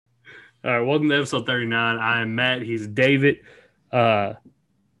All right, welcome to episode 39. I am Matt. He's David. Uh,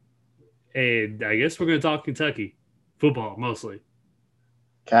 and I guess we're going to talk Kentucky football mostly.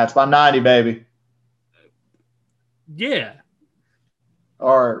 Cats by 90, baby. Yeah.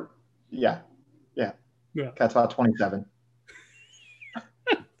 Or, yeah, yeah. Yeah. Cats by 27.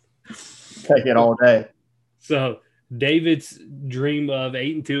 Take it all day. So David's dream of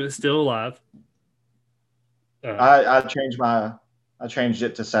 8-2 is still alive. I changed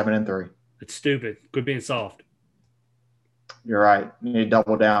it to 7-3. It's stupid. Quit being soft. You're right. You need to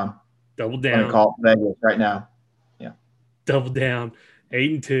double down. Double Let me down. call Vegas right now. Yeah. Double down.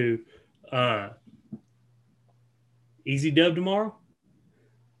 8-2. Easy dub tomorrow.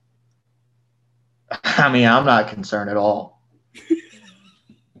 I mean, I'm not concerned at all.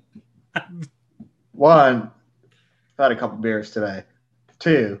 One, I've had a couple beers today.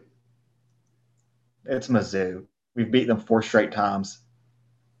 Two, it's Mizzou. We've beat them 4 straight times.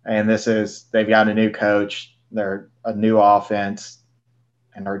 And they've got a new coach. They're a new offense.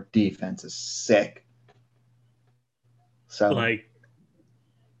 And our defense is sick. So,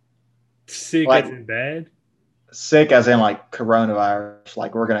 sick as in bad? Sick as in coronavirus.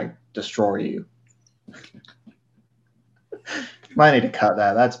 Like, we're going to destroy you. Might need to cut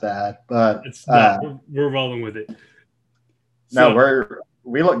that. That's bad. But we're rolling with it. No,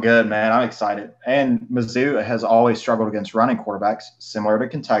 we look good, man. I'm excited. And Mizzou has always struggled against running quarterbacks, similar to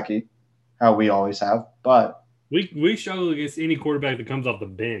Kentucky, how we always have. But we struggle against any quarterback that comes off the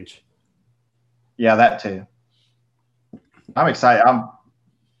bench. Yeah, that too. I'm excited.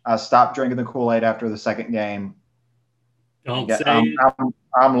 I stopped drinking the Kool-Aid after the second game. I'm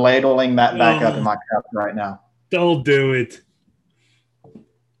ladling that back up in my cup right now. Don't do it.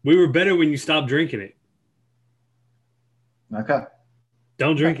 We were better when you stopped drinking it. Okay.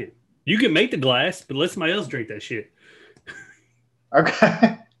 Don't drink it. You can make the glass, but let somebody else drink that shit.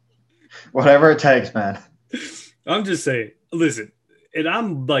 Okay. Whatever it takes, man. I'm just saying. Listen, and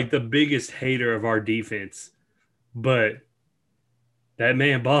I'm like the biggest hater of our defense, but that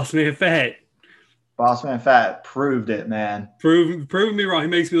man, Boss Man Fat. Boss Man Fat proved it, man. Proving me wrong. He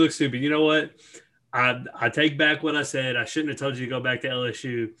makes me look stupid. You know what? I take back what I said. I shouldn't have told you to go back to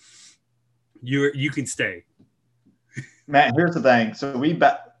LSU. You can stay. Man, here's the thing. So we've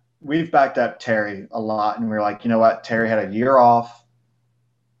backed up Terry a lot, and we were like, you know what? Terry had a year off.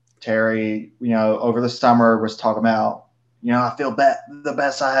 Terry, over the summer was talking about, I feel the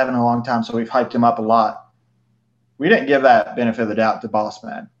best I have in a long time. So we've hyped him up a lot. We didn't give that benefit of the doubt to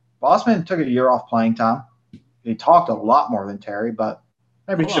Bossman. Bossman took a year off playing time. He talked a lot more than Terry, but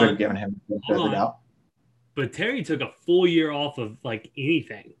maybe should have given him the benefit of the doubt. But Terry took a full year off of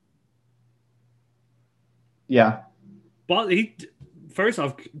anything. Yeah. Well, first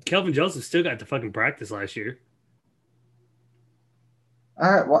off, Kelvin Joseph still got to fucking practice last year.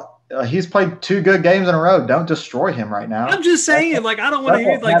 All right. Well, he's played 2 good games in a row. Don't destroy him right now. I'm just saying, I don't want to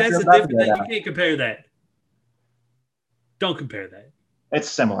hear that's a different thing. You can't compare that. Don't compare that. It's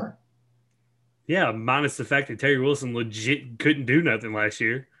similar. Yeah, minus the fact that Terry Wilson legit couldn't do nothing last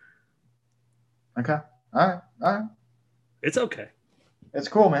year. Okay. All right. It's okay. It's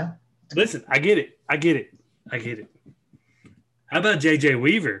cool, man. Listen, I get it. How about JJ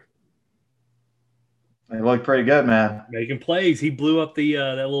Weaver? He looked pretty good, man. Making plays. He blew up the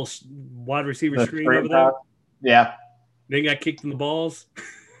that little wide receiver screen over there. Yeah. Then got kicked in the balls.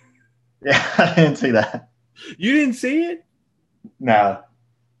 Yeah, I didn't see that. You didn't see it? No.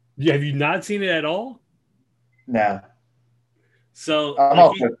 Have you not seen it at all? No. So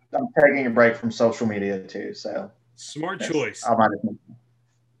I'm taking a break from social media too. So smart choice.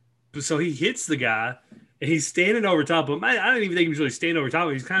 So he hits the guy, and he's standing over top of him. I don't even think he was really standing over top of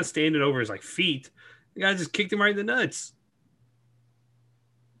him. He's kind of standing over his feet. The guy just kicked him right in the nuts.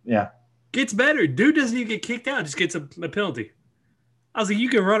 Yeah. Gets better. Dude doesn't even get kicked out. Just gets a penalty. I was like, you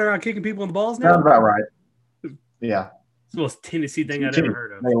can run around kicking people in the balls now? Sounds about right. Yeah. It's the most Tennessee thing I've ever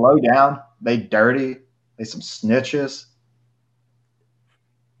heard of. They low down. They dirty. They some snitches.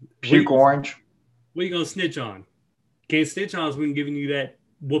 Puke orange. What are you going to snitch on? Can't snitch on us when giving you that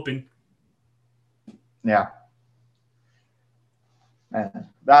whooping. Yeah. Man,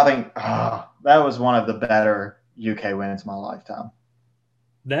 I think that was one of the better UK wins in my lifetime.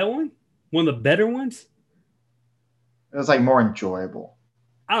 That one? One of the better ones? It was more enjoyable.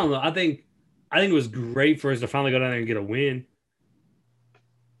 I don't know. I think it was great for us to finally go down there and get a win.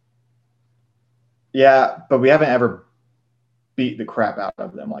 Yeah, but we haven't ever beat the crap out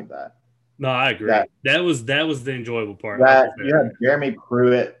of them like that. No, I agree. That was the enjoyable part. You had Jeremy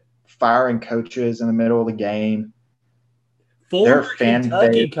Pruitt firing coaches in the middle of the game. Former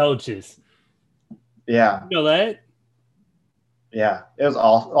Kentucky coaches. Yeah. You know that? Yeah. It was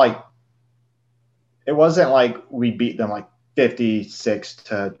awesome. it wasn't like we beat them like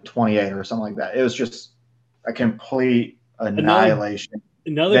 56-28 or something like that. It was just a complete Another annihilation.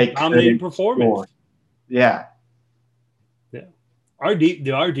 another They dominating couldn't performance. score. Yeah, Yeah. Our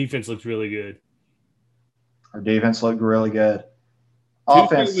defense looks really good. our defense looked really good. Two straight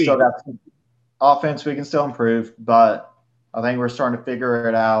Offense still weeks. got some offense we can still improve, but I think we're starting to figure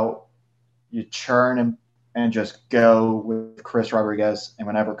it out. You churn and just go with Chris Rodriguez, and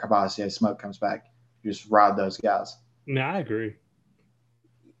whenever Cavassier Smoke comes back, you just ride those guys. No, I agree.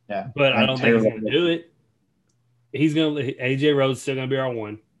 Yeah, But I and don't think Taylor. he's gonna do it. He's gonna AJ Rose still gonna be our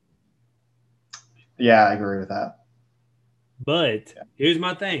one. Yeah, I agree with that. But Yeah, here's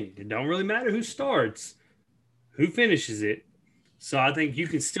my thing. It don't really matter who starts, who finishes it. So I think you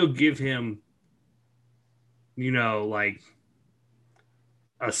can still give him, like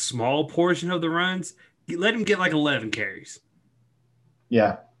a small portion of the runs. Let him get like 11 carries.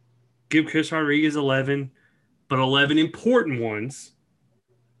 yeah, Give Chris Rodriguez 11, but 11 important ones.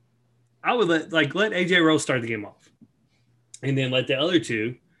 I would let AJ Rose start the game off, and then let the other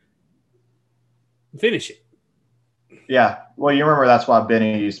two finish it. yeah. Well, you remember that's why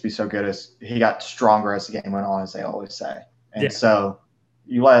Benny used to be so good. As he got stronger as the game went on, as they always say. And Yeah, so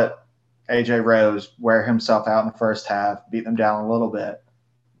you let AJ Rose wear himself out in the first half, beat them down a little bit,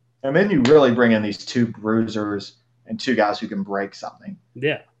 and then you really bring in these two bruisers and two guys who can break something,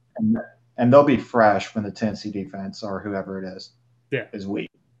 yeah, and and they'll be fresh when the Tennessee defense or whoever it yeah. is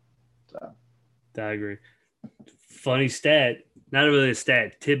weak. So I agree. Funny stat, not really a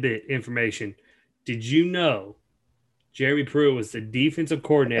stat, tidbit information. Did you know Jeremy Pruitt was the defensive okay,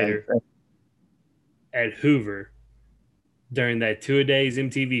 coordinator it at Hoover during that Two A Days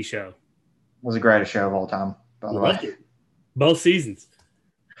MTV show? was the greatest show of all time, by the way. Loved it. Both seasons.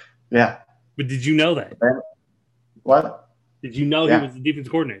 Yeah. But did you know that? What? Did you know he Yeah. was the defense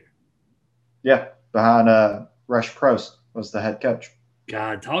coordinator? Yeah. Behind Rush Prost was the head coach.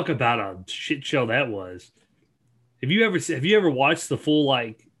 God, talk about a shit show that was. Have you ever watched the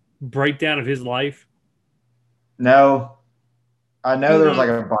full breakdown of his life? No, I know Cheated there was on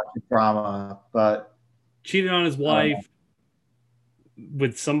like a bunch of drama, but cheated on his I don't know. wife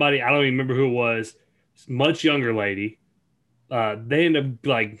with somebody, I don't even remember who it was, much younger lady. They end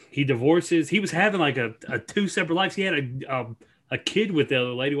up he divorces. He was having a two separate lives. He had a kid with the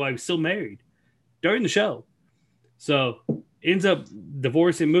other lady while he was still married during the show. So ends up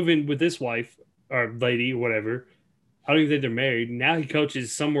divorcing, moving with this wife or lady or whatever. I don't even think they're married. Now he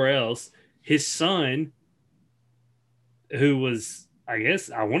coaches somewhere else. His son, who was, I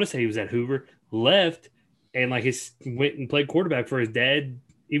guess, I want to say he was at Hoover, left and his went and played quarterback for his dad,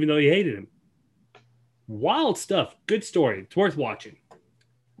 even though he hated him. Wild stuff. Good story. It's worth watching.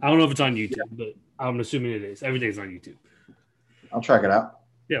 I don't know if it's on Yeah, YouTube, but I'm assuming it is. Everything's on YouTube. I'll check it out.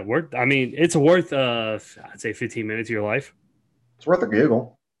 Yeah, worth. I mean, it's worth. I'd say 15 minutes of your life, It's worth a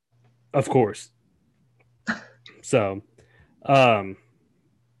Google. of course. So, um,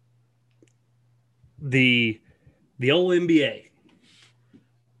 the old NBA,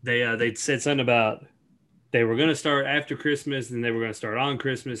 they said something about they were going to start after Christmas and they were going to start on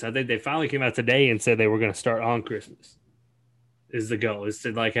Christmas. I think they finally came out today and said they were going to start on Christmas. Is the goal is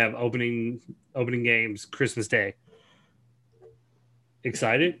to have opening games Christmas Day.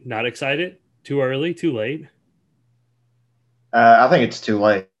 Excited? Not excited? Too early? Too late? I think it's too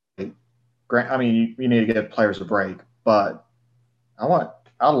late. I mean, you need to give players a break, but I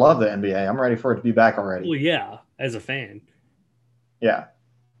love the NBA. I'm ready for it to be back already. Well, yeah, as a fan. Yeah.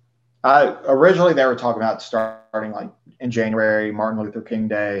 I originally they were talking about starting like in January, Martin Luther King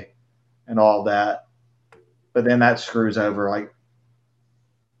Day, and all that. But then that screws over. Like,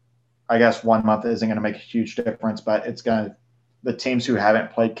 I guess 1 month isn't going to make a huge difference, but it's going to the teams who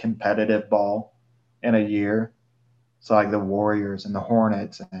haven't played competitive ball in a year. So like the Warriors and the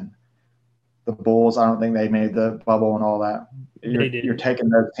Hornets and the Bulls. I don't think they made the bubble and all that. They You're didn't. taking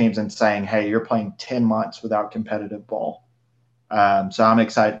those teams and saying, hey, you're playing 10 months without competitive ball. So I'm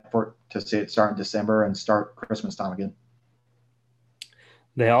excited to see it start in December and start Christmas time again.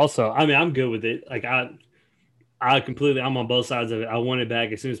 They also, I mean, I'm good with it. I'm on both sides of it. I want it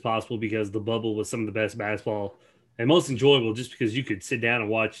back as soon as possible because the bubble was some of the best basketball and most enjoyable just because you could sit down and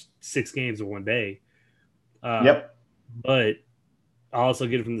watch 6 games in one day. Uh, Yep. but I also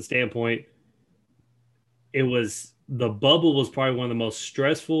get it from the standpoint the bubble was probably one of the most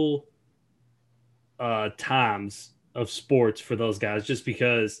stressful times of sports for those guys just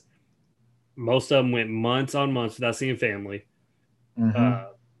because most of them went months on months without seeing family.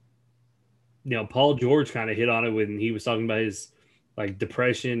 Mm-hmm. Uh, Paul George kind of hit on it when he was talking about his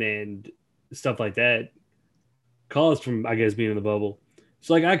depression and stuff like that, caused from I guess being in the bubble.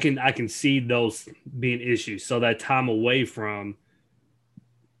 So like I can see those being issues. So that time away from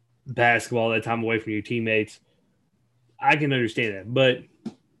basketball, that time away from your teammates, I can understand that. But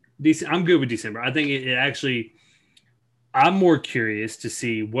I'm good with December. I think it actually. I'm more curious to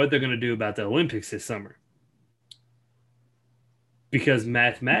see what they're going to do about the Olympics this summer because Okay.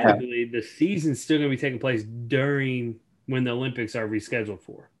 mathematically the season's still going to be taking place during when the Olympics are rescheduled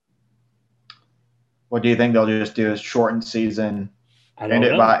for. What do you think they'll just do? Is shorten season, I end don't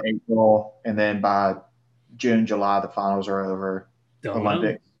it know. by April, and then by June, July, the finals are over. Don't know.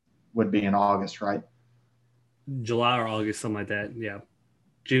 Olympics would be in August, right? July or August, something like that. Yeah.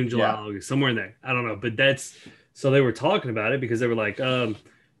 June, July, Yeah. August, somewhere in there. I don't know. But that's so they were talking about it because they were like,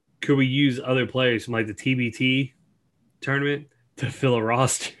 could we use other players from like the TBT tournament to fill a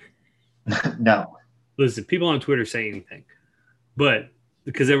roster? No. Listen, people on Twitter say anything, but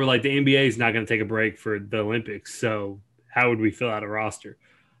because they were like, the NBA is not going to take a break for the Olympics. So how would we fill out a roster?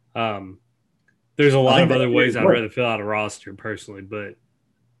 Um, there's a I lot think of the other ways NBA I'd would. rather fill out a roster personally, but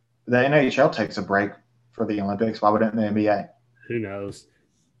The NHL takes a break for the Olympics. Why wouldn't the NBA? who knows?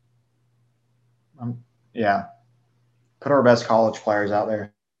 Yeah. Put our best college players out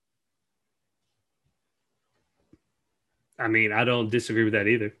there. I mean, I don't disagree with that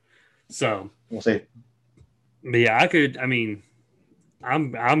either. So, We'll see. but yeah, I could. I mean,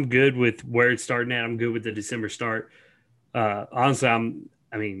 I'm good with where it's starting at. I'm good with the December start. Honestly,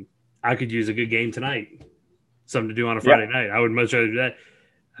 I mean, I could use a good game tonight. Something to do on a Yeah. Friday night. I would much rather do that.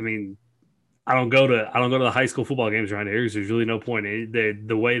 I mean, I don't go to the high school football games around here because there's really no point.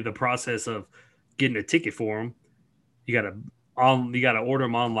 The way the process of getting a ticket for them, you gotta you gotta order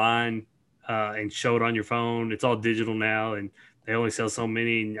them online and show it on your phone. It's all digital now, and they only sell so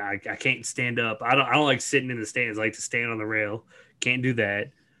many. And I can't stand up. I don't like sitting in the stands. I like to stand on the rail. Can't do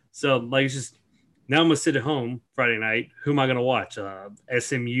that. So like it's just now I'm gonna sit at home Friday night. Who am I gonna watch?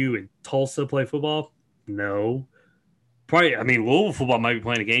 SMU and Tulsa play football? No. Probably. I mean, Louisville football might be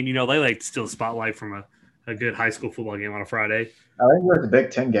playing a game. You know, they like to steal the spotlight from a good high school football game on a Friday. I think we're at the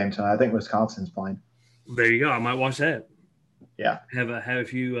Big Ten game tonight. I think Wisconsin's playing. There you go. I might watch that. Yeah. Have a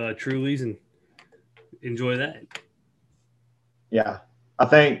few Trulies and enjoy that. Yeah. I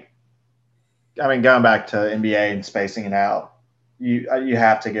think, I mean, going back to NBA and spacing it out, you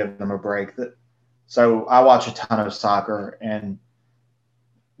have to give them a break. So I watch a ton of soccer, and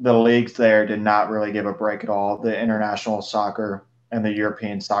the leagues there did not really give a break at all. The international soccer and the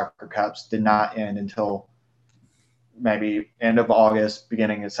European soccer cups did not end until maybe end of August,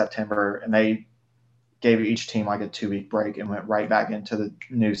 beginning of September, and they gave each team like a 2 week break and went right back into the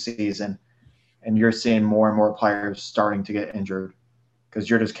new season. And you're seeing more and more players starting to get injured because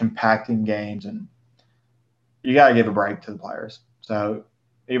you're just compacting games, and you got to give a break to the players. So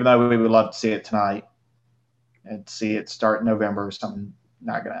even though we would love to see it tonight and see it start in November or something,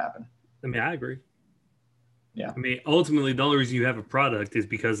 not going to happen. I mean, I agree. Yeah. I mean, ultimately, the only reason you have a product is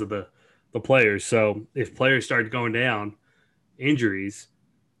because of the players. So if players start going down, injuries,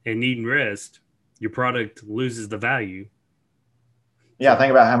 and needing rest, your product loses the value. Yeah. So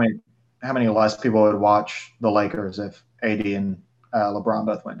Think about how many less people would watch the Lakers if AD and LeBron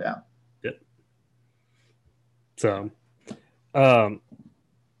both went down. yeah. So um,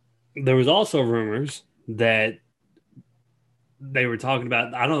 there was also rumors that they were talking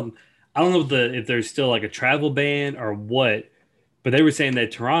about. I don't know if there's still like a travel ban or what, but they were saying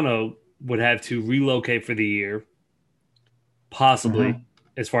that Toronto would have to relocate for the year, possibly Mm-hmm.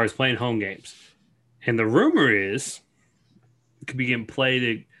 as far as playing home games. And the rumor is it could be getting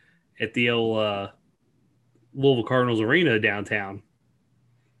played at the old Louisville Cardinals Arena downtown,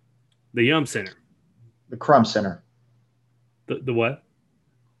 the Yum Center. The Crumb Center. The what?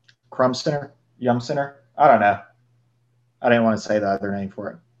 Crumb Center? Yum Center? I don't know. I didn't want to say the other name for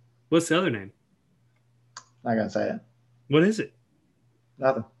it. What's the other name? Not going to say it. What is it?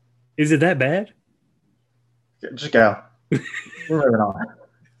 Nothing. Is it that bad? Just go. We're moving on.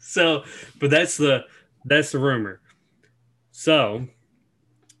 So, but that's the rumor. So,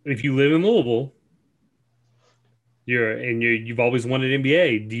 if you live in Louisville, you've always wanted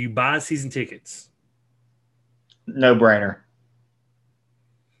NBA. Do you buy season tickets? No brainer.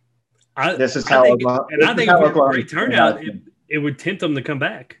 I This is I how think Oklahoma. and This I is think if how we have a Oklahoma great City got turnout, a team. it would tempt them to come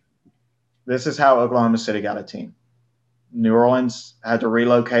back. This is how Oklahoma City got a team. New Orleans had to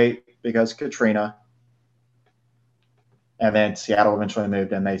relocate because of Katrina, and then Seattle eventually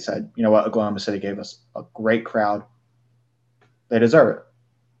moved, and they said, you know what, Oklahoma City gave us a great crowd. They deserve it.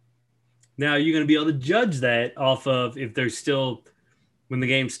 Now you're going to be able to judge that off of if there's still when the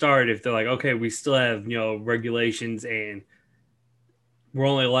game started, if they're like, okay, we still have regulations and we're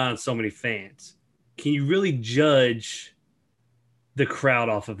only allowing so many fans. Can you really judge the crowd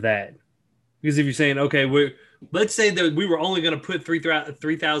off of that. Because if you're saying, okay, let's say that we were only going to put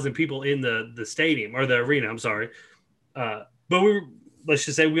 3,000 people in the stadium or the arena. I'm sorry, but let's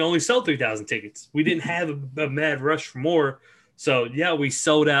just say we only sold 3,000 tickets. We didn't have a mad rush for more. So yeah, we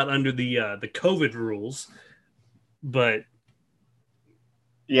sold out under the COVID rules, but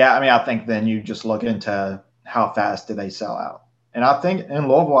Yeah, I mean, I think then you just look into how fast did they sell out, and I think in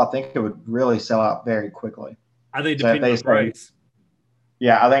Louisville, I think it would really sell out very quickly. I think So if depending they on say, price,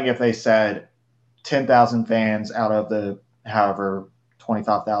 yeah, I think if they said 10,000 fans out of the however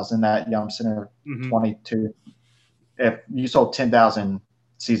 25,000 that Yum Center mm-hmm. 22, if you sold 10,000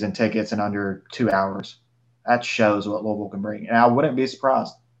 season tickets in under 2 hours, that shows what Louisville can bring, and I wouldn't be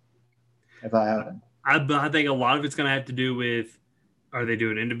surprised if that happened. I think a lot of it's going to have to do with are they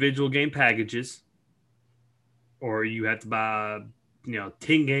doing individual game packages, or you have to buy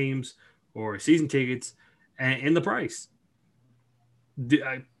 10 games or season tickets, and the price.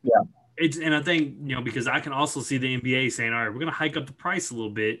 Yeah, It's and I think because I can also see the NBA saying, all right, we're going to hike up the price a little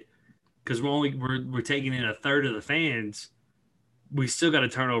bit because we're taking in a third of the fans. We still got to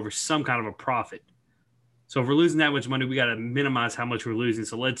turn over some kind of a profit. So if we're losing that much money, we got to minimize how much we're losing.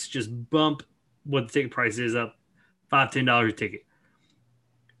 So let's just bump what the ticket price is up $5-10 a ticket.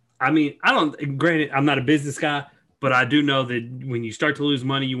 I mean, I don't. Granted, I'm not a business guy, but I do know that when you start to lose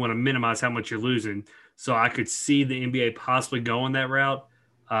money, you want to minimize how much you're losing. So I could see the NBA possibly going that route.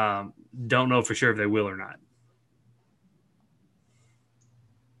 Don't know for sure if they will or not.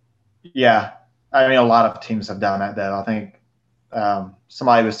 yeah. I mean, a lot of teams have done that. Though I think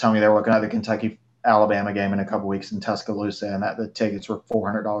somebody was telling me they were looking at the Kentucky Alabama game in a couple weeks in Tuscaloosa, and that the tickets were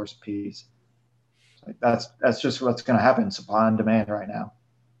 $400 a piece. So that's just what's going to happen, supply and demand right now.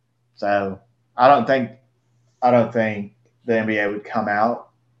 So I don't think I don't think the NBA would come out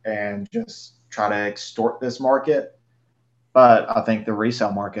and just try to extort this market, but I think the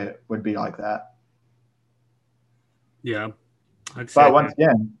resale market would be like that. Yeah, I'd say But once that.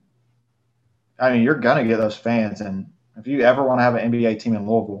 again, I mean, you're gonna get those fans, and if you ever want to have an NBA team in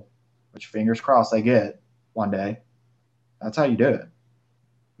Louisville, which fingers crossed they get one day, that's how you do it.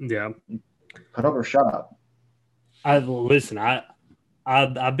 Yeah, You put up or shut up. I listen.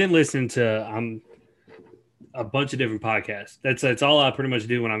 I've been listening to a bunch of different podcasts. That's all I pretty much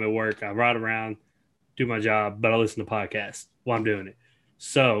do when I'm at work. I ride around, do my job, but I listen to podcasts while I'm doing it.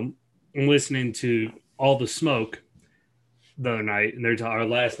 So I'm listening to All the Smoke the other night, and or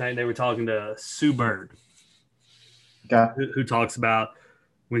last night they were talking to Sue Bird, Okay. who talks about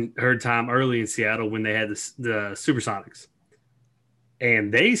when her time early in Seattle when they had the Supersonics,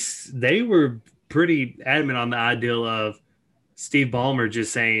 and they were pretty adamant on the ideal of Steve Ballmer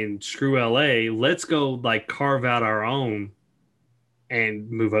just saying screw LA, let's go like carve out our own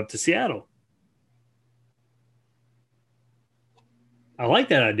and move up to Seattle. I like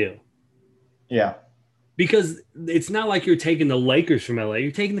that idea Yeah. because it's not like you're taking the Lakers from LA,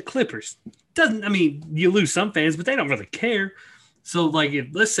 you're taking the Clippers. Doesn't I mean you lose some fans, but they don't really care. So like if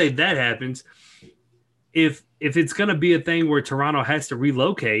let's say that happens, if it's gonna be a thing where Toronto has to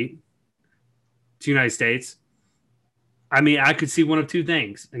relocate to the United States, I mean I could see one of two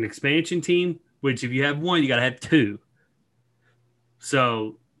things. An expansion team, which if you have one, you gotta have two.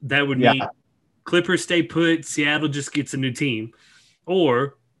 So that would Yeah. mean Clippers stay put, Seattle just gets a new team,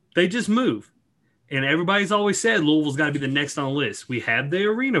 or they just move. And everybody's always said Louisville's got to be the next on the list. We have the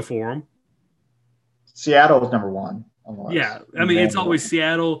arena for them. Seattle is number one on the Yeah, list. I mean it's Hands always down.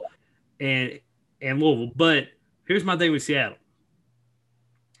 Seattle and Louisville. But here's my thing with Seattle: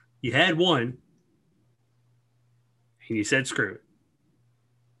 you had one, and you said screw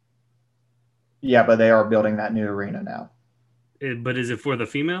Yeah, but they are building that new arena now. it. But is it for the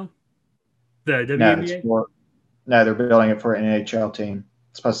female, the No, it's WNBA? for no, they're building it for an NHL team.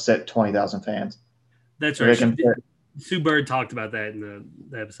 It's supposed to sit 20,000 fans. That's If right. it can fit, Sue Bird talked about that in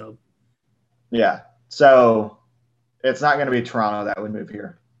the episode. yeah. So it's not going to be Toronto that would move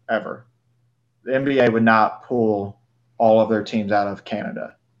here ever. The NBA would not pull all of their teams out of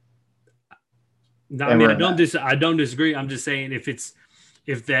Canada No, I and mean ruin that. I don't disagree. I'm just saying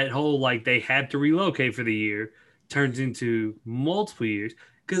if that whole like they had to relocate for the year turns into multiple years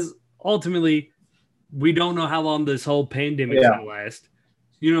because ultimately we don't know how long this whole pandemic's Yeah, going to last.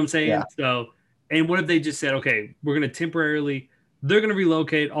 You know what I'm yeah, saying? So, and what if they just said, okay, we're going to temporarily, they're going to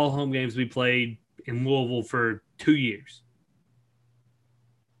relocate all home games we played in Louisville for 2 years.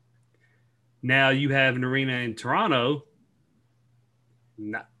 Now you have an arena in Toronto,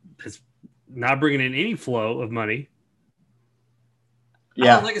 not, that's not bringing in any flow of money.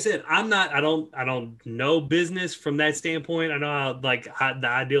 yeah, Like I said, I don't know business from that standpoint. I know how, the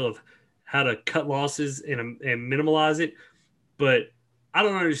ideal of how to cut losses and minimalize it. But I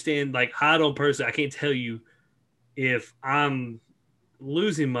don't understand. Like, I don't personally, I can't tell you if I'm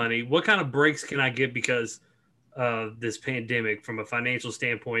losing money, what kind of breaks can I get because of this pandemic from a financial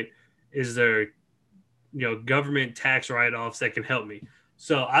standpoint? Is there, government tax write-offs that can help me?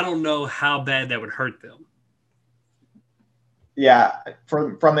 So I don't know how bad that would hurt them. Yeah,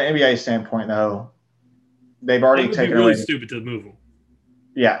 from the NBA standpoint, though, they've That already would be taken really away. stupid to move them.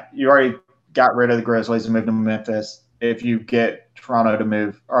 Yeah, you already got rid of the Grizzlies and moved them to Memphis. If you get Toronto to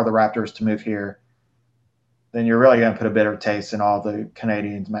move or the Raptors to move here, then you're really going to put a bitter taste in all the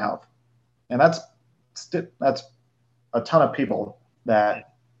Canadians' mouth, and that's a ton of people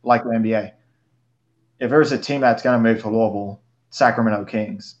that like the NBA. If there's a team that's going to move to Louisville, Sacramento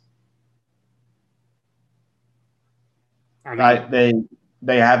Kings, I mean,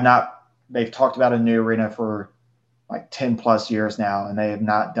 they have not. They've talked about a new arena for like 10+ years now, and they have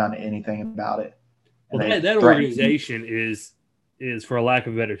not done anything about it. And well, they that threatened. organization is for a lack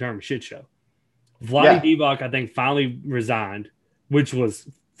of a better term, a shit show. Vladi Yeah, Divac, I think, finally resigned, which was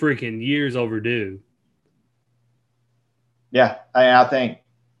freaking years overdue. yeah. I think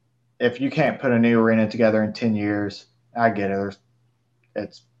if you can't put a new arena together in 10 years, I get it.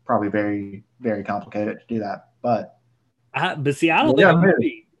 It's probably very, very complicated to do that. But But see, I don't think they're it gonna would move.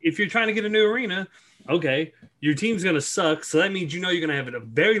 be. If you're trying to get a new arena, okay, your team's gonna suck, so that means you're gonna have a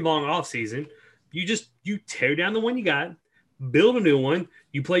very long off season. You tear down the one you got, build a new one.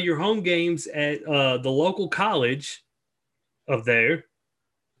 You play your home games at the local college of there,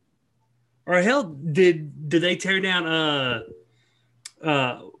 or hell, did they tear down?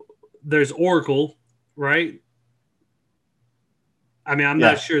 Uh, there's Oracle, right? I mean, I'm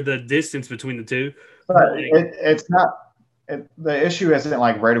not Yeah, sure the distance between the two, but but like, it's not. The issue isn't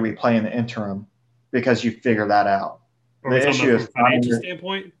like where do we play in the interim because you figure that out. are we The talking about issue from is a finding financial your.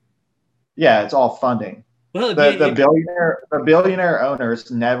 standpoint? Yeah, it's all funding. Well, if The you, billionaire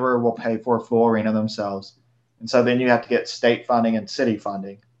owners never will pay for a full arena themselves, and so then you have to get state funding and city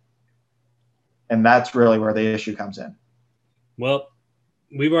funding, and that's really where the issue comes in. well,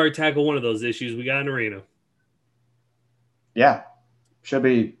 we've already tackled one of those issues. We got an arena. Yeah, should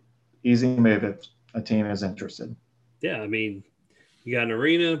be easy move if a team is interested. Yeah, I mean, you got an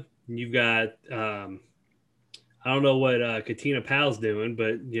arena. You've got I don't know what Katina Powell's doing,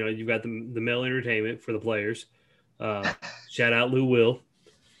 but you've got the male entertainment for the players. Uh, Shout out Lou Will,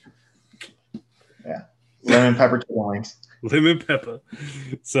 Yeah, lemon pepper chicken wings. Lemon Pepper.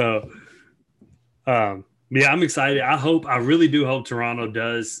 So yeah, I'm excited. I really do hope Toronto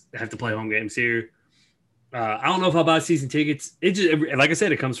does have to play home games here. I don't know if I'll buy season tickets. It just, like I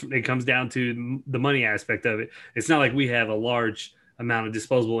said, it comes down to the money aspect of it. It's not like we have a large amount of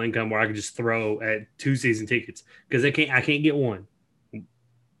disposable income where I can just throw at 2 season tickets because I can't get one.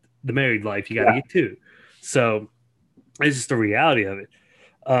 The married life, you got to Yeah, get two. So it's just the reality of it.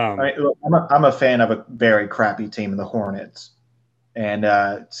 I Um, mean, look, I'm a fan of a very crappy team, the Hornets, and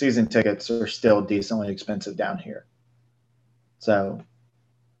season tickets are still decently expensive down here. So,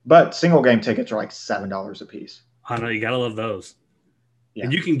 but single game tickets are like $7 a piece. I know you got to love those,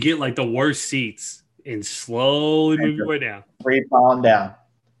 and Yeah, you can get like the worst seats and slowly and move your just way down. free falling down.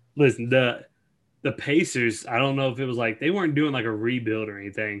 Listen, the Pacers, I don't know if it was like they weren't doing like a rebuild or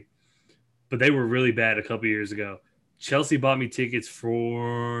anything, but they were really bad a couple years ago. Chelsea bought me tickets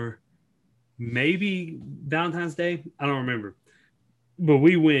for maybe Valentine's Day. I don't remember, but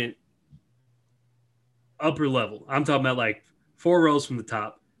we went upper level. I'm talking about like 4 rows from the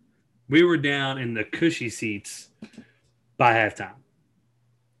top. We were down in the cushy seats by halftime.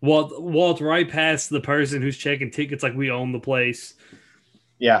 Walked right past the person who's checking tickets like we own the place.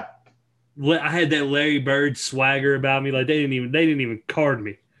 Yeah, I had that Larry Bird swagger about me. Like they didn't even card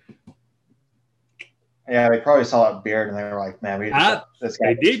me. yeah. They probably saw that beard and they were like, "Man, I this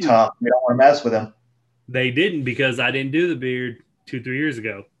guy They is didn't. tough. We don't want to mess with him." They didn't because I didn't do the beard 2 3 years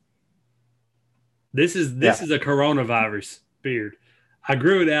ago. Yeah, This is a coronavirus beard. I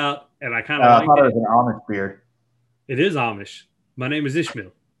grew it out and I kind of I like thought it it. was an Amish beard. It is Amish. My name is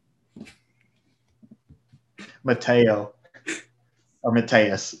Ishmael. Mateo or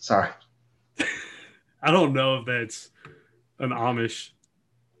Mateus. Sorry, I don't know if that's an Amish.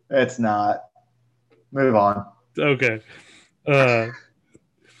 it's not. Move on. Okay. Uh,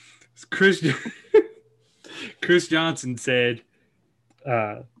 Chris Chris Johnson said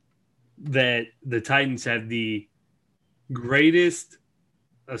uh, that the Titans have the greatest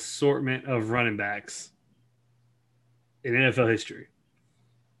assortment of running backs in NFL history.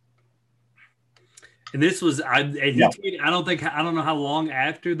 And this was and he Yeah, tweeted. I don't know how long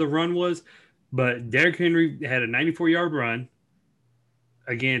after the run was, but Derrick Henry had a 94-yard run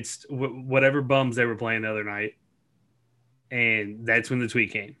against whatever bums they were playing the other night. and that's when the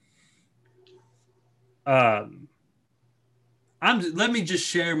tweet came. Um, let me just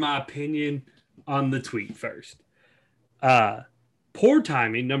share my opinion on the tweet first. Uh, Poor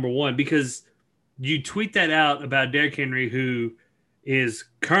timing, number one, because you tweet that out about Derrick Henry, who is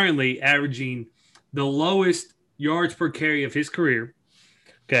currently averaging the lowest yards per carry of his career.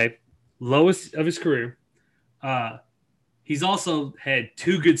 Okay, lowest of his career. Uh, he's also had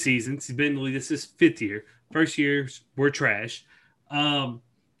two good seasons. He's been in the league. This is his fifth year. First years were trash. Um,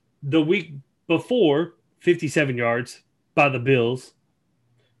 the week before, 57 yards by the Bills,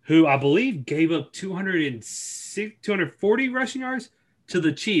 who I believe gave up 240 rushing yards to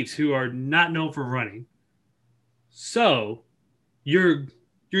the Chiefs, who are not known for running. So your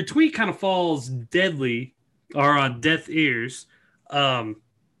your tweet kind of falls deadly or on deaf ears um,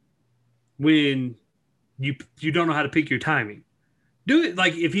 when you don't know how to pick your timing. Do it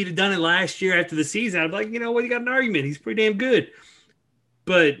like if he'd have done it last year after the season, I'd be like, you know what, you got an argument. He's pretty damn good.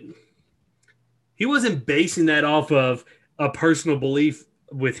 But he wasn't basing that off of a personal belief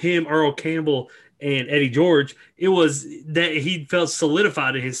with him, Earl Campbell, and Eddie George. It was that he felt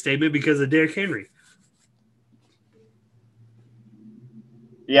solidified in his statement because of Derrick Henry.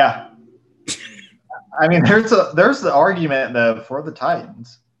 Yeah. I mean, there's the argument though for the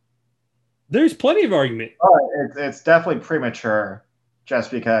Titans. There's plenty of argument. It's definitely premature,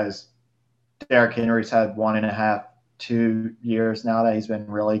 just because Derrick Henry's had 1.5, 2 years now that he's been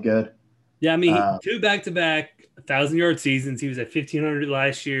really good. Yeah, I mean, two back-to-back 1,000-yard seasons. He was at 1,500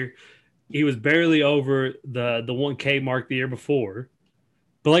 last year. He was barely over the 1K mark the year before.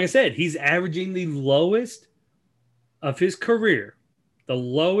 But like I said, he's averaging the lowest of his career, the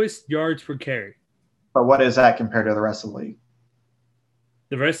lowest yards per carry. But what is that compared to the rest of the league?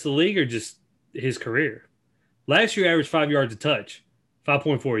 The rest of the league are just his career. Last year, averaged 5 yards a touch,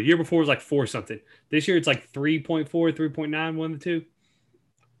 5.4. The year before was like 4 something. This year, it's like 3.4, 3.9, one of the two.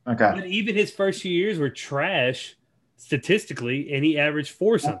 Okay. But even his first few years were trash statistically, and he averaged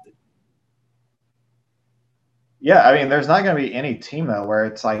 4 something. Yeah, I mean, there's not going to be any team though where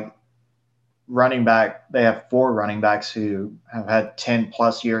it's like running back. They have 4 running backs who have had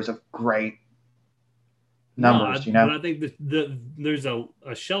 10+ years of great numbers. But I think there's a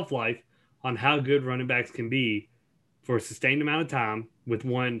shelf life on how good running backs can be for a sustained amount of time with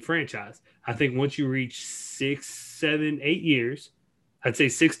one franchise. I think once you reach 6, 7, 8 years, I'd say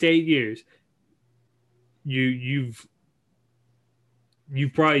 6 to 8 years, you've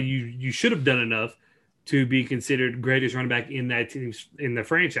probably you should have done enough to be considered greatest running back in that team in the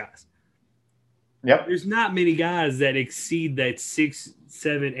franchise. Yep. There's not many guys that exceed that 6,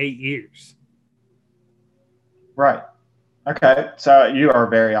 7, 8 years. Right. Okay. So you are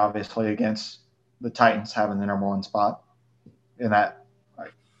very obviously against the Titans having the number 1 spot in that,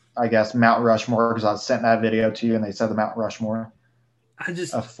 I guess, Mount Rushmore, because I sent that video to you and they said the Mount Rushmore of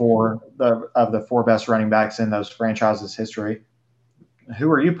the 4 best running backs in those franchises' history.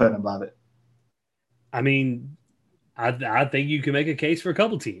 Who are you putting above it? I mean, I think you can make a case for a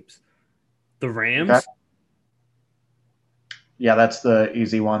couple teams. The Rams. Okay. Yeah, that's the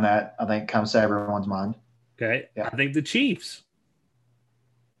easy one that I think comes to everyone's mind. Okay. Yeah. I think the Chiefs.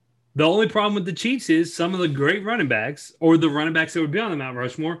 The only problem with the Chiefs is some of the great running backs or the running backs that would be on the Mount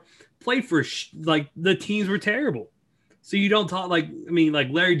Rushmore played for like the teams were terrible. So you don't talk like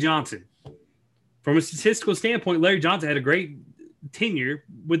Larry Johnson. From a statistical standpoint, Larry Johnson had a great tenure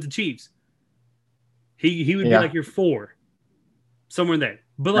with the Chiefs. He would be like your 4, somewhere in there.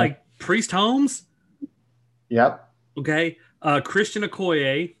 But like Priest Holmes, yep. Okay, Christian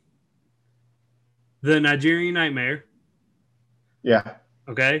Okoye, the Nigerian Nightmare. Yeah.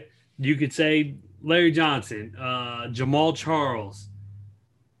 Okay, you could say Larry Johnson, Jamal Charles.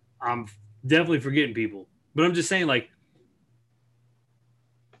 I'm definitely forgetting people, but I'm just saying like.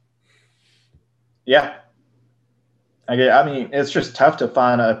 Yeah. I mean, it's just tough to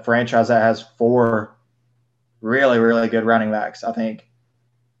find a franchise that has 4 really, really good running backs. I think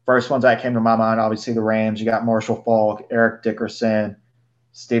first ones that came to my mind, obviously the Rams. You got Marshall Faulk, Eric Dickerson,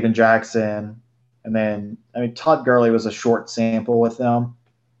 Steven Jackson, and then Todd Gurley was a short sample with them,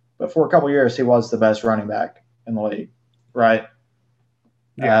 but for a couple of years he was the best running back in the league, right?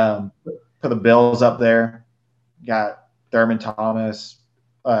 Yeah. Put the Bills up there. Got Thurman Thomas,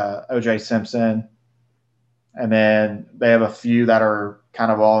 O.J. Simpson, and then they have a few that are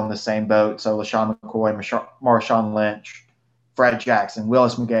kind of all in the same boat. So LaShawn McCoy, Marshawn Lynch, Fred Jackson,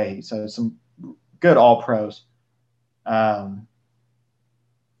 Willis McGahee. So some good all pros. I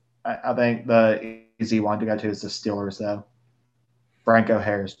think the easy one to go to is the Steelers, though. Franco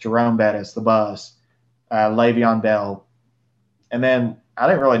Harris, Jerome Bettis, the Bus, Le'Veon Bell. And then I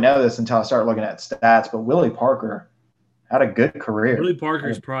didn't really know this until I started looking at stats, but Willie Parker Had a good career. Willie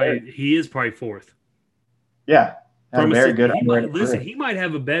Parker's he is probably fourth Yeah, had a from a very good he might underrated listen. career. He might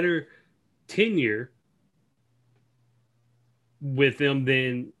have a better tenure with them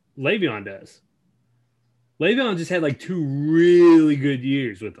than Le'Veon does. Le'Veon just had like two really good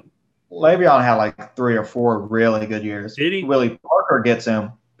years with them. Le'Veon had like 3 or 4 really good years. Did he? Willie Parker gets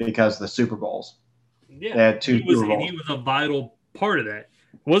him because the Super Bowls. They Yeah, had two Super and he Bowls. was a vital part of that.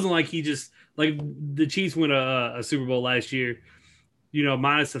 It wasn't like he just like the Chiefs won a Super Bowl last year. You know,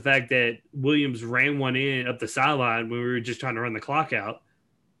 minus the fact that Williams ran one in up the sideline when we were just trying to run the clock out.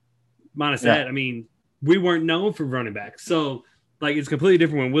 Minus Yeah, that, I mean, we weren't known for running back, so like it's completely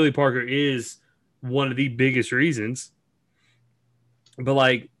different when Willie Parker is one of the biggest reasons. But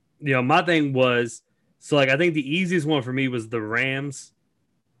like, you know, my thing was so like I think the easiest one for me was the Rams.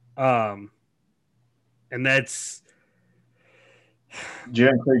 Um, and that's did you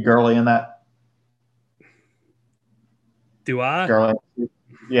include Gurley in that? do I? Gurley,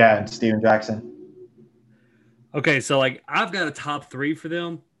 yeah, and Steven Jackson. Okay, so like I've got a top three for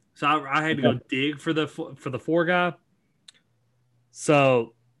them. So I had to go Okay. dig for the four guy.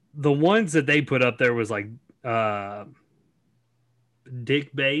 So the ones that they put up there was like uh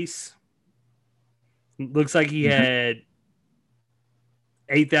Dick Base. Looks like he Mhm. had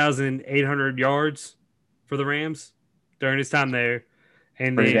 8,800 yards for the Rams during his time there.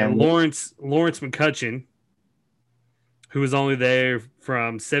 And Pretty then damn good. Lawrence McCutcheon, who was only there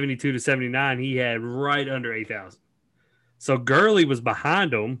from 72 to 79, he had right under 8,000. So Gurley was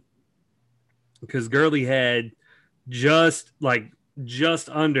behind him because Gurley had just like just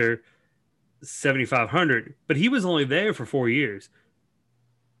under 7,500, but he was only there for 4 years.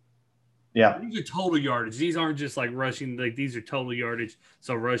 Yeah, These are total yardage. These aren't just like rushing, like these are total yardage.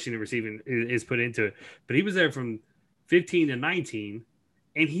 So rushing and receiving is put into it. But he was there from 15 to 19,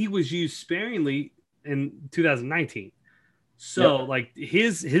 and he was used sparingly in 2019. So yep, like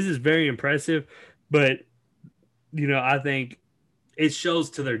his is very impressive, but you know, I think it shows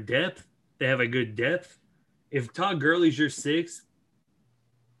to their depth. They have a good depth. If Todd Gurley's your sixth,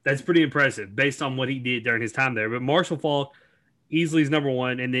 that's pretty impressive based on what he did during his time there. But Marshall Falk easily is number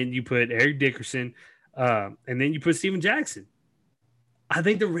one, and then you put Eric Dickerson, and then you put Steven Jackson. I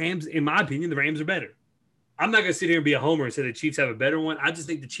think the Rams, in my opinion, the Rams are better. I'm not going to sit here and be a homer and say the Chiefs have a better one. I just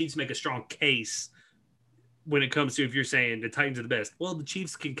think the Chiefs make a strong case when it comes to if you're saying the Titans are the best. Well, the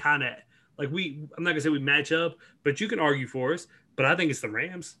Chiefs can kind of I'm not going to say we match up, but you can argue for us. But I think it's the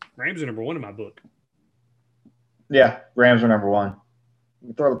Rams. Rams are number one in my book. yeah. Rams are number one.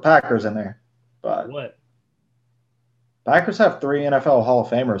 You throw the Packers in there, but What? Packers have 3 NFL Hall of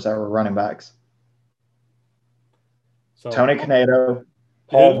Famers that were running backs: So Tony Canedo,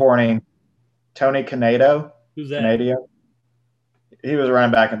 Paul who? Horning, Tony Canedo, Who's that? Canadio. He was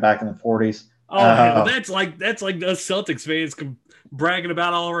running back in the 40s. Oh hell, that's like us Celtics fans bragging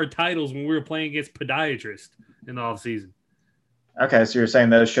about all of our titles when we were playing against podiatrists in the off season. Okay, so you're saying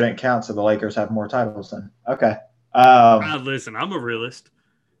those shouldn't count, so the Lakers have more titles then. Okay. Listen, I'm a realist.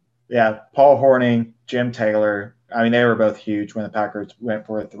 Yeah, Paul Horning, Jim Taylor. I mean, they were both huge when the Packers went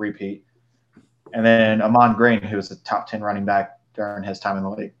for a three-peat. And then Amon Green, who was a top 10 running back during his time in the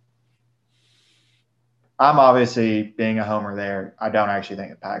league. I'm obviously being a homer there. I don't actually think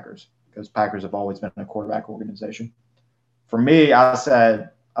the Packers, because Packers have always been a quarterback organization. For me, I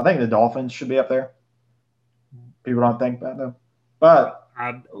think the Dolphins should be up there. People don't think that though. But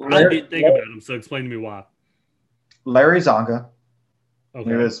I did think about him, so explain to me why. Larry Zonga, he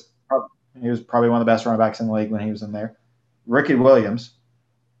Okay. was he was probably one of the best running backs in the league when he was in there. Ricky Williams,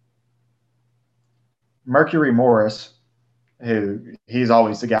 Mercury Morris, who he's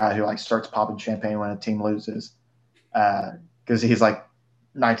always the guy who like starts popping champagne when a team loses, because he's like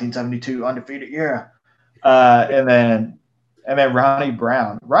 1972 undefeated, yeah. And then Ronnie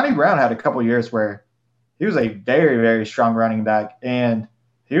Brown. Ronnie Brown had a couple years where he was a very very strong running back, and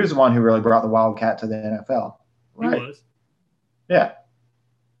he was the one who really brought the Wildcat to the NFL. He Right? was. Yeah.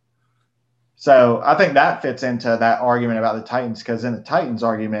 So I think that fits into that argument about the Titans, because in the Titans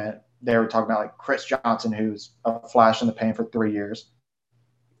argument, they were talking about like Chris Johnson, who's a flash in the pan for 3 years.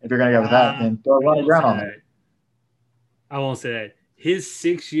 If you're going to go with that, then throw I Ronnie won't say Brown on there. that. I won't say that. His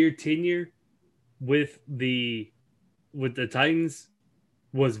 6 year tenure with the Titans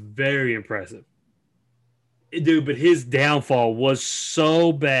was very impressive. Dude, but his downfall was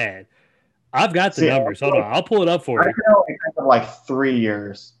so bad. I've got the See, numbers. Hold on. I'll pull it up for I you. can only think of like 3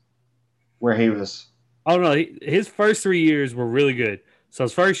 years where he was. Oh no, his first 3 years were really good. So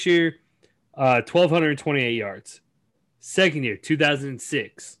his first year, 1,228 yards. Second year,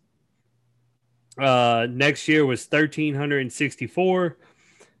 2006. Next year was 1,364.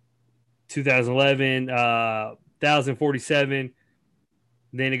 2011, 1,047.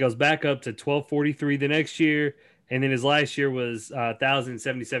 Then it goes back up to 1,243 the next year. And then his last year was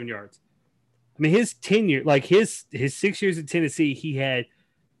 1,077 yards. I mean, his tenure, like his 6 years at Tennessee, he had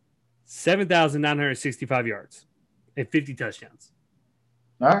 7,965 yards and 50 touchdowns.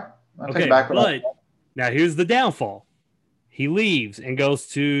 All right. I'll take it Okay, back with that. but now here's the downfall. He leaves and goes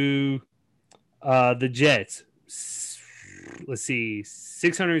to the Jets. Let's see,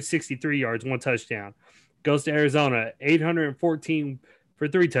 663 yards, 1 touchdown. Goes to Arizona, 814 for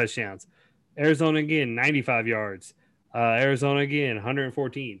 3 touchdowns. Arizona again, 95 yards. Arizona again,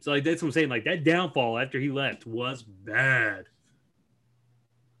 114. So like that's what I'm saying. Like that downfall after he left was bad.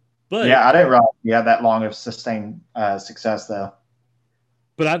 But Yeah, I didn't realize he had that long of sustained success, though.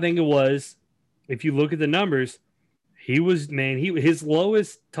 but I think it was, if you look at the numbers, he was his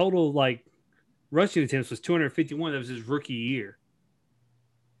lowest total like rushing attempts was 251. That was his rookie year.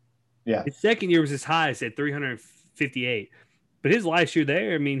 Yeah. His second year was his highest at 358. But his last year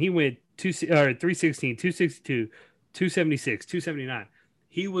there, I mean, he went 316, 262, 276, 279.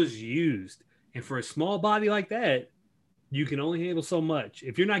 He was used. And for a small body like that, you can only handle so much.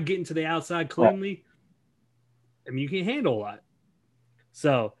 If you're not getting to the outside cleanly, I mean, you can't handle a lot.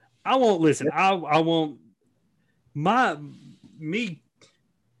 So I won't listen. I won't. Me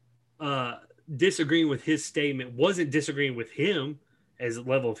disagreeing with his statement wasn't disagreeing with him as a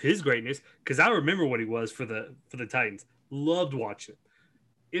level of his greatness, because I remember what he was for the Titans. Loved watching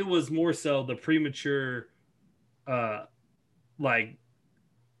it. It was more so the premature, like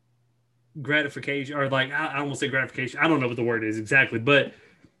gratification, or like I almost say gratification. I don't know what the word is exactly, but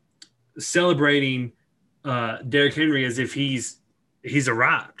celebrating Derrick Henry as if he's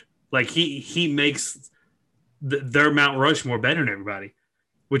arrived. Like he makes their Mount Rushmore better than everybody,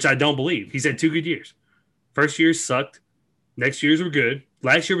 which I don't believe. He's had 2 good years. First year sucked. Next year's were good.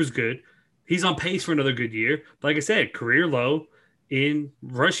 Last year was good. He's on pace for another good year. Like I said, career low in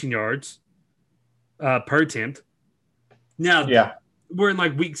rushing yards per attempt. Now Yeah. we're in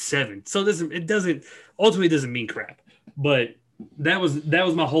like week 7, so it doesn't ultimately doesn't mean crap. But that was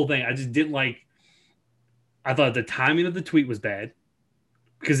my whole thing. I just didn't like. I thought the timing of the tweet was bad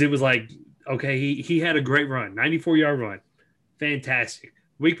because it was like, okay, he had a great run, 94-yard run, fantastic.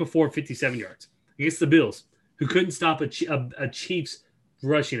 Week before, 57 yards against the Bills, who couldn't stop a Chiefs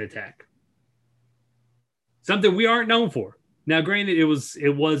rushing attack. Something we aren't known for. Now, granted, it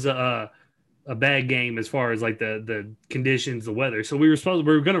was a bad game as far as like the conditions, the weather. So we were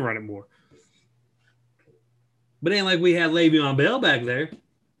going to run it more. But ain't like we had Le'Veon Bell back there.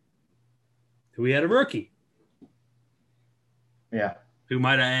 We had a rookie. Yeah. Who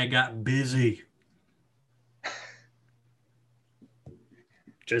might have got busy.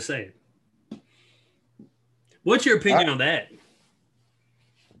 Just saying. What's your opinion on that?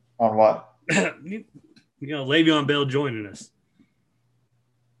 On what? Le'Veon Bell joining us.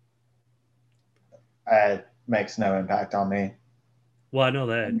 It makes no impact on me. Well, I know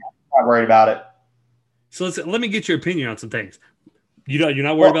that. I'm not worried about it. So let me get your opinion on some things. You're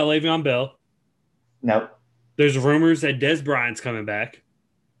not worried about Le'Veon Bell? Nope. There's rumors that Des Bryant's coming back.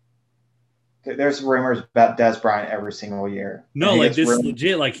 There's rumors about Des Bryant every single year. No, like this is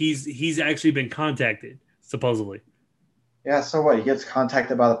legit. Like he's actually been contacted, supposedly. Yeah, so what? He gets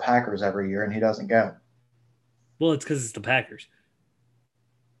contacted by the Packers every year, and he doesn't go. Well, it's because it's the Packers.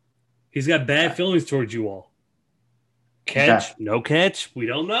 He's got bad feelings towards you all. Catch, no catch, we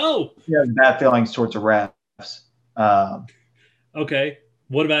don't know. He has bad feelings towards the refs. Okay,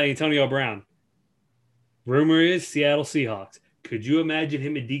 what about Antonio Brown? Rumor is Seattle Seahawks. Could you imagine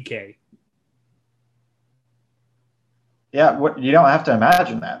him at DK? Yeah, you don't have to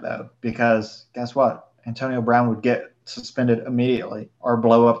imagine that, though, because guess what? Antonio Brown would get suspended immediately or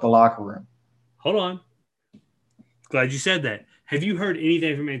blow up the locker room. Hold on. Glad you said that. Have you heard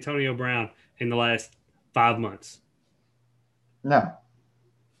anything from Antonio Brown in the last 5 months? No.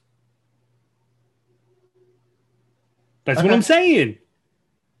 That's what I'm saying.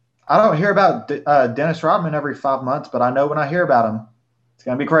 I don't hear about Dennis Rodman every 5 months, but I know when I hear about him, it's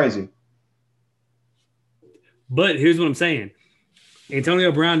going to be crazy. But here's what I'm saying.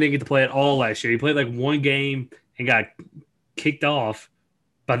 Antonio Brown didn't get to play at all last year. He played like 1 game and got kicked off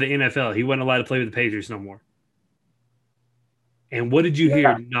by the NFL. He wasn't allowed to play with the Patriots no more. And what did you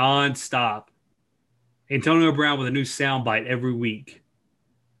hear nonstop? Antonio Brown with a new soundbite every week.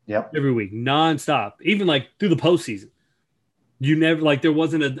 Yep. Every week, nonstop. Even like through the postseason. You never, like, there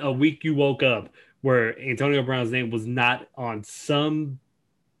wasn't a week you woke up where Antonio Brown's name was not on some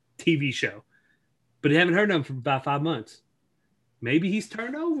TV show. But you haven't heard of him for about 5 months. Maybe he's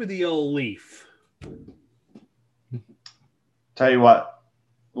turned over the old leaf. Tell you what,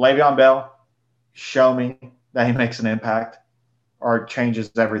 Le'Veon Bell, show me that he makes an impact or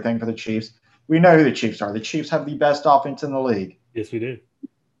changes everything for the Chiefs. We know who the Chiefs are. The Chiefs have the best offense in the league. Yes, we do.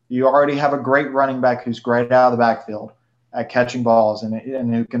 You already have a great running back who's great out of the backfield at catching balls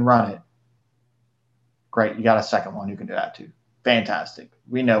and who can run it. Great. You got a second one who can do that too. Fantastic.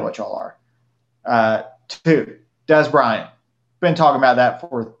 We know what y'all are. Two, Des Bryant. Been talking about that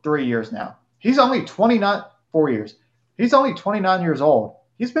for 3 years now. He's only 29, 4 years. He's only 29 years old.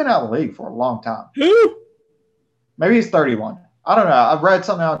 He's been out of the league for a long time. Maybe he's 31. I don't know. I've read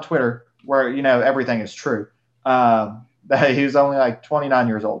something on Twitter where, everything is true. That he was only like 29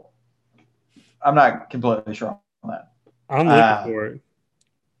 years old. I'm not completely sure on that. I'm looking for it.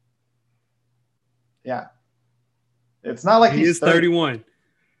 Yeah. It's not like He he's is 31.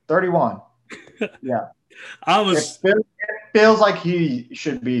 31. Yeah. It feels like he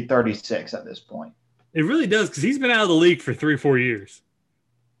should be 36 at this point. It really does, because he's been out of the league for 3-4 years.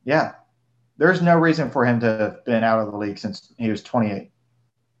 Yeah. There's no reason for him to have been out of the league since he was 28.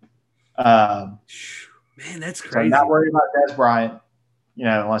 Man, that's crazy. So I'm not worried about Des Bryant,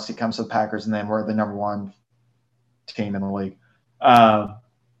 unless he comes to the Packers and then we're the number one team in the league. Not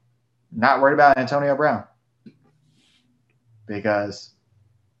worried about Antonio Brown because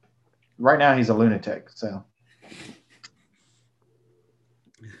right now he's a lunatic. So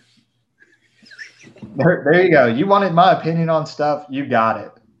there you go. You wanted my opinion on stuff. You got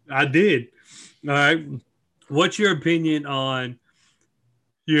it. I did. All right. What's your opinion on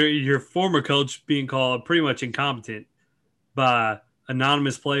your former coach being called pretty much incompetent by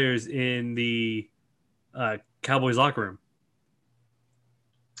anonymous players in the Cowboys locker room?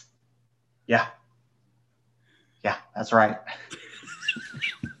 Yeah. Yeah, that's right.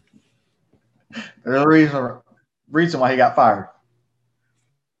 There's a reason why he got fired.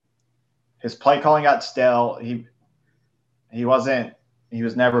 His play calling got stale. He was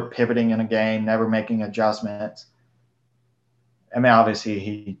never pivoting in a game, never making adjustments. I mean,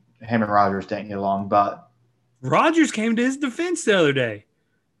 obviously him and Rodgers didn't get along, but Rodgers came to his defense the other day.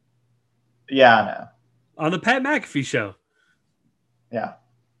 Yeah, I know. On the Pat McAfee show. Yeah.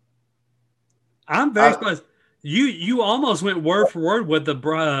 I'm very surprised. You almost went word for word what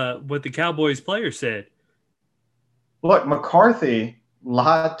the Cowboys player said. Look, McCarthy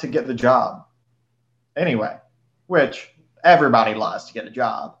lied to get the job. Anyway, which everybody lies to get a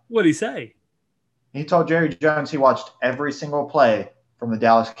job. What'd he say? He told Jerry Jones he watched every single play from the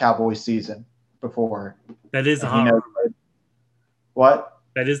Dallas Cowboys season before. That is the hot rumor. What?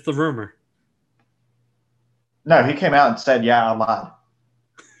 That is the rumor. No, he came out and said, yeah, I lied.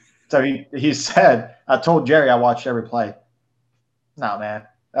 So he said, I told Jerry I watched every play. No, man.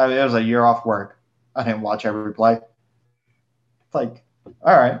 It was a year off work. I didn't watch every play. It's like,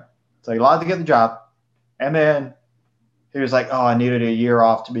 all right. So he lied to get the job. And then he was like, oh, I needed a year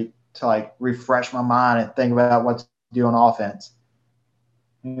off to refresh my mind and think about what to do on offense.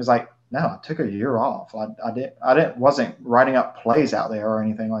 And he was like, no, I took a year off. Wasn't writing up plays out there or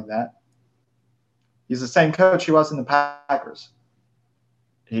anything like that. He's the same coach he was in the Packers.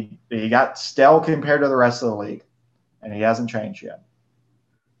 He got stale compared to the rest of the league, and he hasn't changed yet.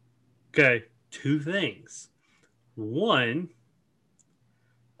 Okay, two things. One,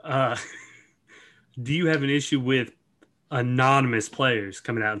 do you have an issue with anonymous players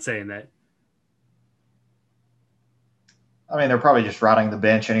coming out and saying that? I mean, they're probably just rotting the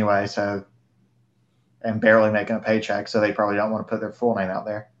bench anyway, and barely making a paycheck, so they probably don't want to put their full name out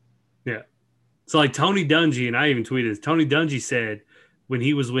there. Yeah. So like Tony Dungy, and I even tweeted this, Tony Dungy said when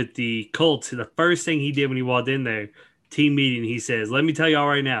he was with the Colts, the first thing he did when he walked in there, team meeting, he says, let me tell y'all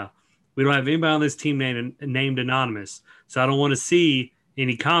right now, we don't have anybody on this team named Anonymous. So I don't want to see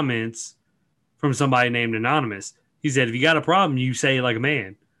any comments from somebody named Anonymous. He said, if you got a problem, you say it like a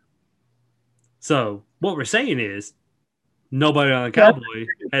man. So what we're saying is nobody on the Cowboy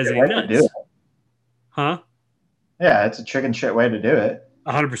has any nuts. Huh? Yeah, it's a chicken shit way to do it.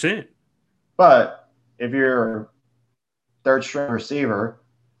 100%. But if you're third string receiver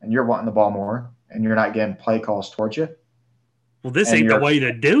and you're wanting the ball more and you're not getting play calls towards you. Well, this ain't the way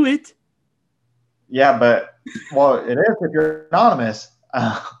to do it. Yeah, but it is if you're anonymous.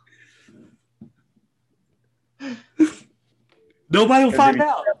 Nobody will find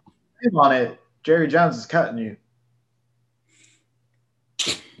out. On it, Jerry Jones is cutting you.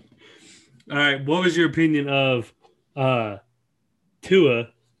 All right, what was your opinion of Tua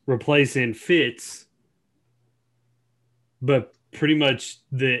replacing Fitz? But pretty much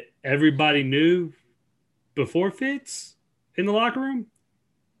everybody knew before Fitz in the locker room?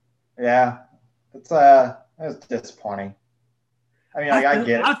 Yeah. It's disappointing. I mean, I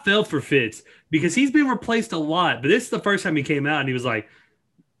get it. I felt for Fitz because he's been replaced a lot, but this is the first time he came out and he was like,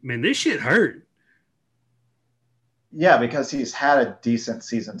 man, this shit hurt. Yeah, because he's had a decent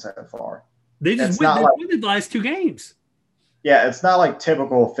season so far. They just It's win. not They like won the last two games. yeah, it's not like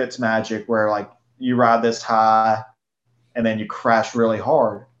typical Fitzmagic where like you ride this high and then you crash really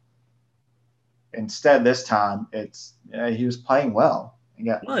hard. Instead, this time he was playing well.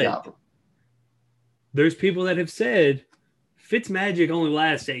 But there's people that have said Fitzmagic only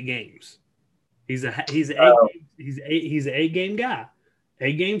lasts 8 games. He's an 8 game guy.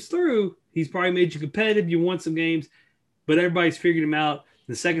 8 games through, he's probably made you competitive. You won some games, but everybody's figured him out.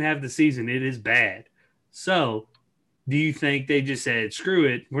 The second half of the season, it is bad. So, do you think they just said, "Screw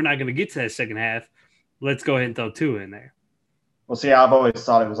it, we're not going to get to that second half. Let's go ahead and throw two in there"? well, see, I've always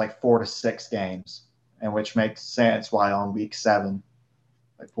thought it was like 4 to 6 games, and which makes sense why on week 7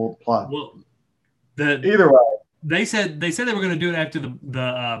 they pulled the plug. Well, the Either way, they said they were going to do it after the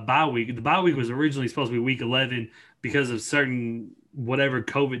bye week. The bye week was originally supposed to be week 11 because of certain whatever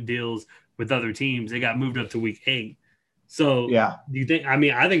COVID deals with other teams. They got moved up to week 8. So yeah, do you think? I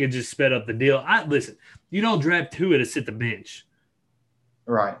mean, I think it just sped up the deal. I listen. You don't draft Tua to sit the bench,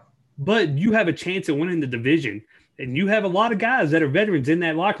 right. but you have a chance of winning the division. And you have a lot of guys that are veterans in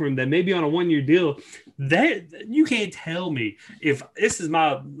that locker room that may be on a 1 year deal. That you can't tell me if this is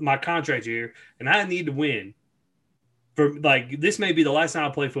my contract year and I need to win. For like this may be the last time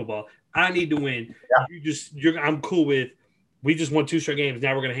I play football. I need to win. Yeah. I'm cool with. We just won 2 straight games.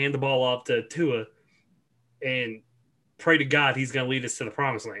 Now we're going to hand the ball off to Tua and pray to God he's going to lead us to the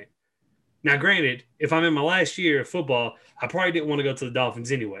promised land. Now, granted, if I'm in my last year of football, I probably didn't want to go to the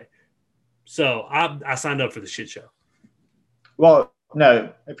Dolphins anyway. So I signed up for the shit show. Well,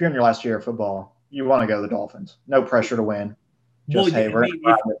 no, if you're in your last year of football, you want to go to the Dolphins. No pressure to win. Well, Just yeah, hey, I we're mean,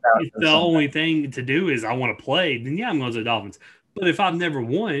 if the only thing to do is I want to play, then yeah, I'm going to the Dolphins. But if I've never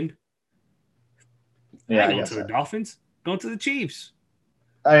won, I yeah, ain't I going guess to so. the Dolphins. Going to the Chiefs.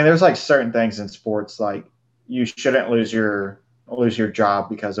 I mean, there's like certain things in sports like you shouldn't lose your job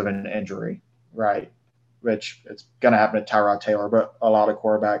because of an injury, right? Which it's going to happen to Tyrod Taylor, but a lot of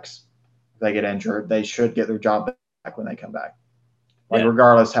quarterbacks, if they get injured, they should get their job back when they come back. Like Yeah.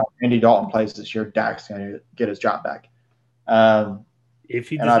 regardless how Andy Dalton plays this year, Dak's going to get his job back. Um, If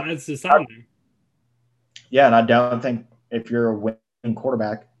he and I, decides to sign there. yeah, and I don't think if you're a winning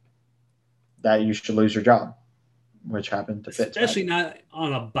quarterback that you should lose your job, which happened to Especially Fitzpatrick. not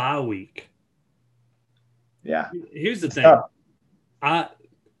on a bye week. Yeah, Here's the it's thing. tough. I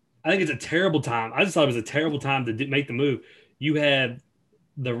I think it's a terrible time. I just thought it was a terrible time to make the move. You had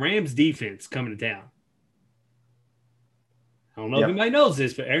the Rams defense coming to town. I don't know if Yep, anybody knows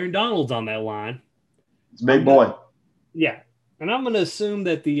this, but Aaron Donald's on that line. it's a big I'm not, boy. yeah, and I'm going to assume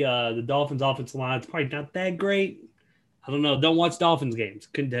that the Dolphins' offensive line is probably not that great. I don't know. Don't watch Dolphins games.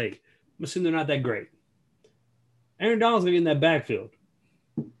 Couldn't tell you. I'm assuming they're not that great. Aaron Donald's going to get in that backfield,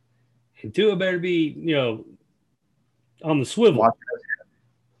 and Tua better be on the swivel. Watch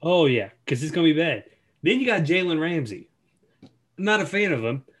Oh yeah, because it's going to be bad. Then you got Jalen Ramsey. I'm not a fan of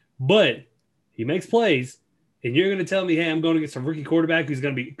him, but he makes plays. And you're going to tell me, hey, I'm going to get some rookie quarterback who's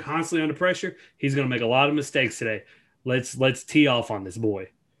going to be constantly under pressure. He's going to make a lot of mistakes today. Let's tee off on this boy.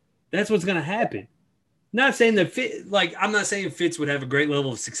 That's what's going to happen. Not saying that I'm not saying Fitz would have a great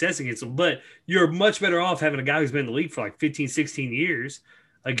level of success against him, but you're much better off having a guy who's been in the league for like 15, 16 years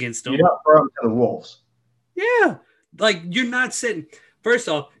against you him. don't throw him to the wolves. Yeah, like you're not sitting. First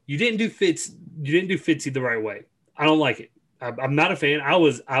off, you didn't do Fitzy the right way. I don't like it. I'm not a fan. I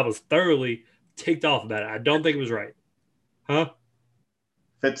was thoroughly ticked off about it. I don't think it was right. Huh?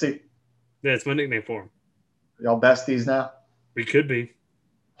 Fitzy, That's my nickname for him. y'all besties now. We could be.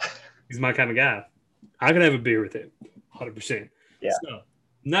 He's my kind of guy. I could have a beer with him, 100%. Yeah. So,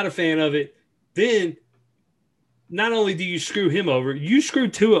 not a fan of it. Then, not only do you screw him over, you screw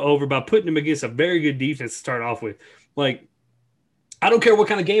Tua over by putting him against a very good defense to start off with. Like, I don't care what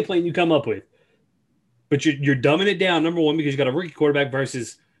kind of game plan you come up with, but you're dumbing it down, number one, because you got a rookie quarterback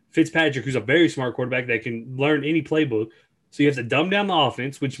versus Fitzpatrick, who's a very smart quarterback that can learn any playbook. So you have to dumb down the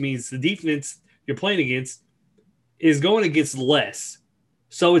offense, which means the defense you're playing against is going against less.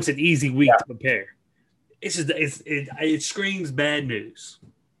 So it's an easy week to prepare. It screams bad news.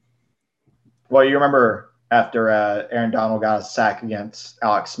 Well, you remember after Aaron Donald got a sack against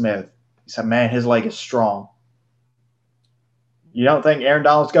Alex Smith, he said, "Man, his leg is strong." You don't think Aaron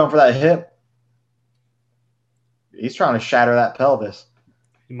Donald's going for that hip? He's trying to shatter that pelvis.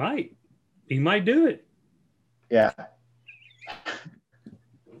 He might. He might do it. Yeah.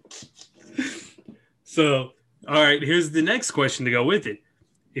 So, all right, here's the next question to go with it.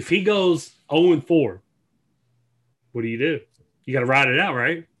 If he goes 0-4, what do? You got to ride it out,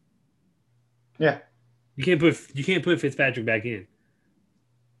 right? Yeah. You can't put Fitzpatrick back in.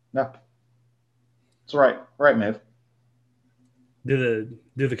 No. It's right move. Do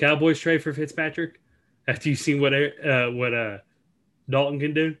the Cowboys trade for Fitzpatrick after you've seen what Dalton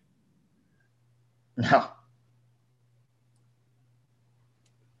can do? No,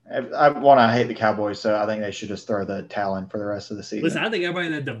 I want to hate the Cowboys, so I think they should just throw the towel in for the rest of the Listen, season. I think everybody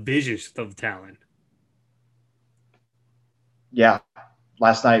in that division should throw the talent. Yeah,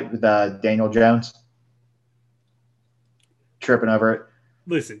 last night with Daniel Jones tripping over it.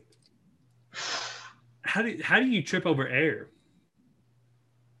 Listen, how do you trip over air?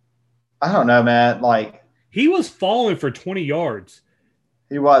 I don't know, man. Like He was falling for 20 yards.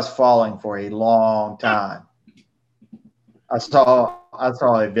 he was falling for a long time. I saw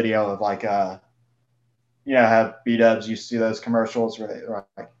a video of like how B Dubs used to see those commercials where they were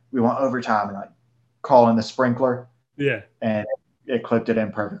like, we want overtime and like calling the sprinkler, Yeah. and it clipped it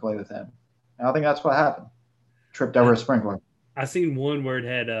in perfectly with him. And I think that's what happened. Tripped over I, a sprinkler. I seen one where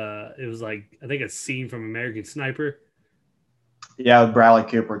it was like I think a scene from American Sniper. Yeah, Bradley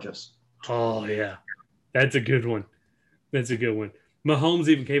Cooper just. Oh yeah. That's a good one. That's a good one. Mahomes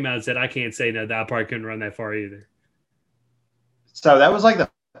even came out and said, I can't say no, that I probably couldn't run that far either. So that was like the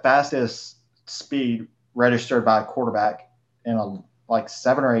fastest speed registered by a quarterback in like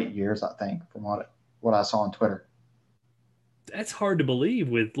 7 or 8 years, I think, from what I saw on Twitter. That's hard to believe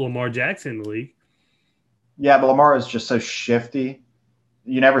with Lamar Jackson in the league. Yeah, but Lamar is just so shifty.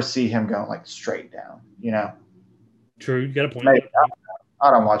 You never see him going like straight down. True, you got a point. You Maybe got a point.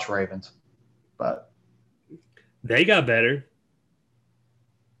 I don't watch Ravens, but They got better.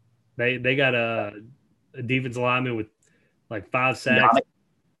 They got a defense lineman with like 5 sacks. Yannick,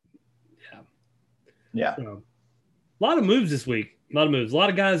 Yeah. yeah, So a lot of moves this week. A lot of moves. A lot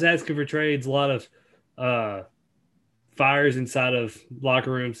of guys asking for trades. A lot of uh, fires inside of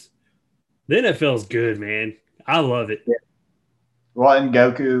locker rooms. The NFL's good, man. I love it. yeah. Well, and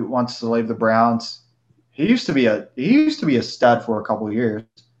Goku wants to leave the Browns. He used to be a stud for a couple of years.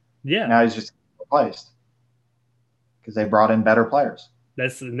 Yeah, Now he's just replaced because they brought in better players.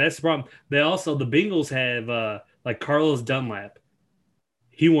 that's the problem. The Bengals have like Carlos Dunlap.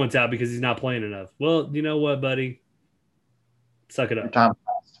 He wants out because he's not playing enough. Well, you know what, buddy? Suck it Your up. time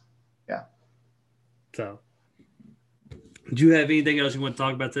passed. Yeah. So, do you have anything else you want to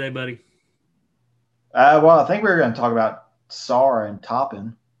talk about today, buddy? Well, I think we were going to talk about Sar and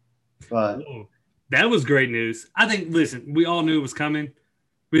Toppin, but Whoa. That was great news. I think. Listen, we all knew it was coming.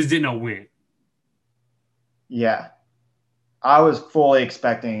 We just didn't know when. yeah, I was fully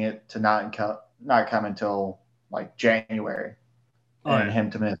expecting it to not come until like January Oh and yeah,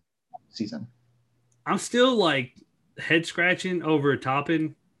 him to miss the season. I'm still like head scratching over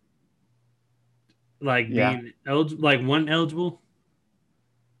Toppin like Yeah, being eligible, like one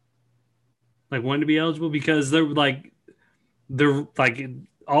to be eligible because they're like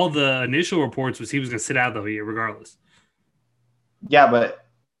all the initial reports was he was going to sit out the whole year regardless. yeah, but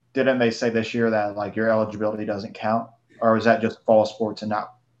didn't they say this year that like your eligibility doesn't count, or was that just fall sports and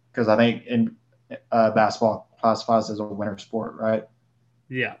not? Because I think in basketball classifies as a winter sport, right?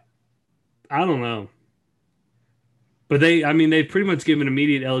 Yeah, I don't know, but they've pretty much given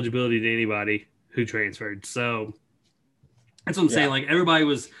immediate eligibility to anybody who transferred. So that's what I'm saying. Yeah, Like everybody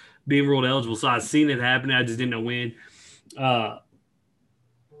was being ruled eligible, so I seen it happen. I just didn't know when. Uh,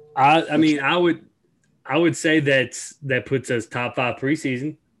 I which mean, I would say that puts us top five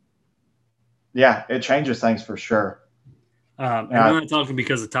preseason. yeah, it changes things for sure. And Yeah, I'm not talking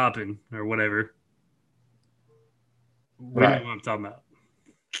because of topping or whatever. We know right. what I'm talking about.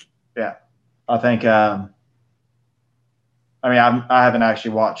 Yeah, I think. I mean, I haven't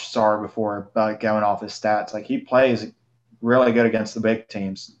actually watched Sar before, but going off his stats, like he plays really good against the big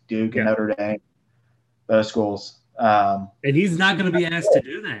teams, Duke and Yeah. Notre Dame, those schools. And he's not going to be asked to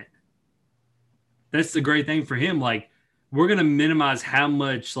do that. That's the great thing for him. Like, we're going to minimize how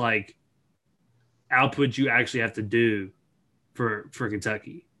much like output you actually have to do for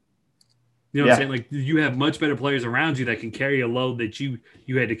Kentucky. You know what I'm Yeah, saying? Like, you have much better players around you that can carry a load that you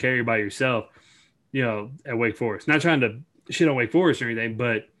had to carry by yourself. At Wake Forest. Not trying to shit on Wake Forest or anything,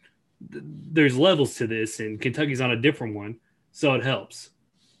 but there's levels to this, and Kentucky's on a different one, so it helps.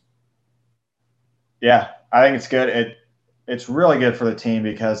 yeah, I think it's good. It's really good for the team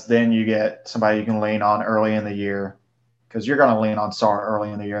because then you get somebody you can lean on early in the year because you're going to lean on Sar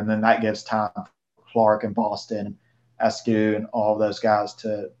early in the year, and then that gives time for Clark and Boston, Askew, and all of those guys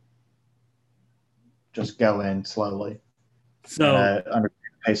to just go in slowly and So, under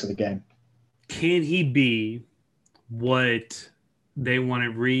the pace of the game. can he be what they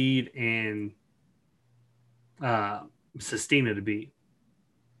wanted Reed and uh, Sestina to be?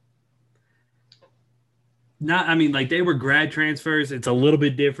 Not, I mean, like they were grad transfers. It's a little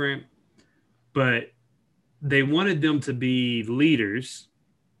bit different, but they wanted them to be leaders,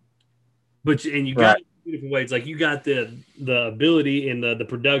 but and you got Right. it two different ways. Like you got the ability and the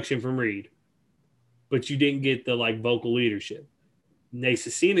production from Reed, but you didn't get the like vocal leadership.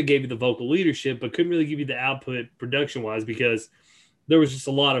 Cena gave you the vocal leadership, but couldn't really give you the output production wise because there was just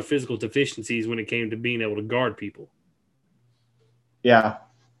a lot of physical deficiencies when it came to being able to guard people. Yeah.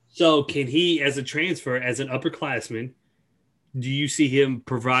 So, can he, as a transfer, as an upperclassman, do you see him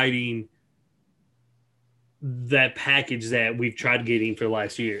providing that package that we've tried getting for the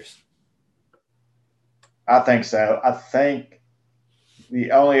last years? I think so. I think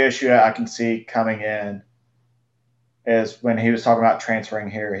the only issue I can see coming in is when he was talking about transferring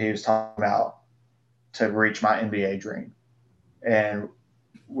here, he was talking about to reach my NBA dream. And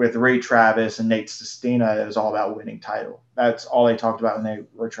with Ray Travis and Nate Sestina, it was all about winning title. That's all they talked about when they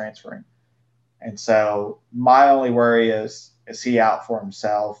were transferring. And so my only worry is he out for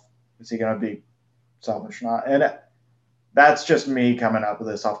himself? Is he going to be selfish or not? And that's just me coming up with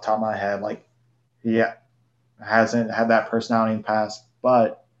this off the top of my head. Like he hasn't had that personality in the past,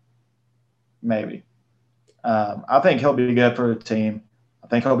 but maybe. I think he'll be good for the team. I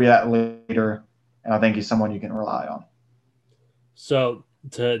think he'll be that leader, and I think he's someone you can rely on. So,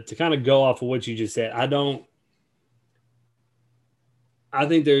 to kind of go off of what you just said, I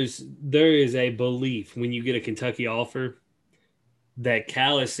think there is a belief when you get a Kentucky offer that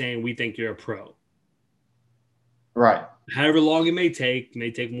Cal is saying we think you're a pro. Right. However long it may take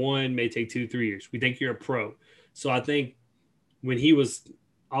one, may take 2, 3 years. We think you're a pro. So I think when he was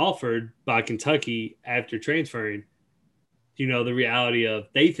offered by Kentucky after transferring, the reality of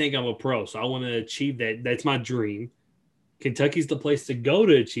they think I'm a pro, so I want to achieve that. That's my dream. Kentucky's the place to go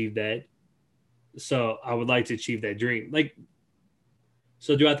to achieve that. So I would like to achieve that dream. Like,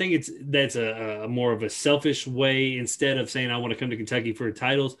 so do I think that's a more of a selfish way instead of saying I want to come to Kentucky for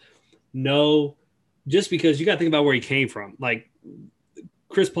titles? No, just because you got to think about where he came from. Like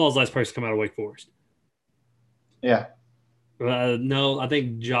Chris Paul's last person to come out of Wake Forest. Yeah. No, I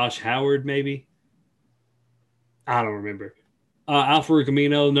think Josh Howard maybe. I don't remember. Alfred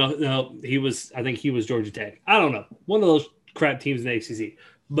Camino, no, he was. I think he was Georgia Tech. I don't know, one of those crap teams in the ACC.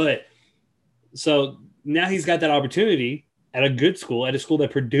 But so now he's got that opportunity at a good school, at a school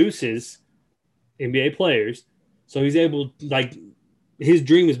that produces NBA players. So he's able, like, his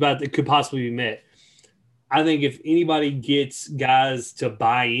dream is about it could possibly be met. I think if anybody gets guys to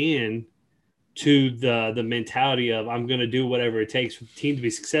buy in to the mentality of I'm going to do whatever it takes for the team to be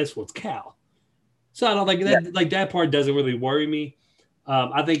successful, it's Cal. So I don't think Yeah. that like that part doesn't really worry me.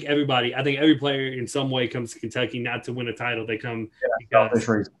 I think every player in some way comes to Kentucky not to win a title. They come Selfish because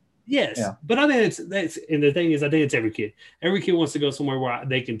reason. yes, Yeah. but I think that's and the thing is, I think it's every kid. Every kid wants to go somewhere where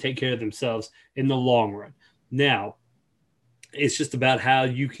they can take care of themselves in the long run. Now, it's just about how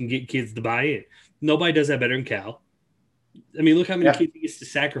you can get kids to buy in. Nobody does that better than Cal. I mean, look how many Yeah. kids he gets to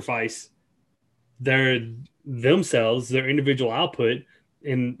sacrifice their themselves, their individual output,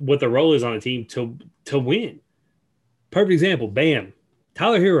 and what their role is on a team to win. Perfect example, Bam,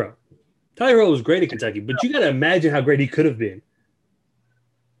 Tyler Hero. Tyler Hero was great at Kentucky, but you got to imagine how great he could have been.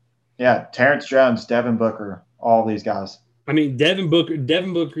 Yeah. Terrence Jones, Devin Booker, all these guys. I mean, Devin Booker,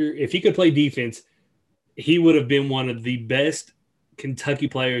 if he could play defense, he would have been one of the best Kentucky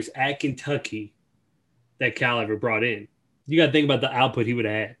players at Kentucky that Cal ever brought in. You got to think about the output he would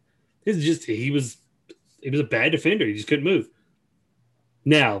have had. He was a bad defender. He just couldn't move.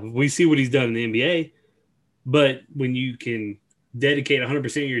 Now we see what he's done in the NBA, but when you can dedicate 100%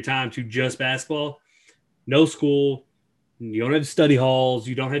 of your time to just basketball, no school, you don't have study halls,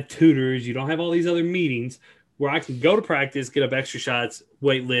 you don't have tutors, you don't have all these other meetings where I can go to practice, get up extra shots,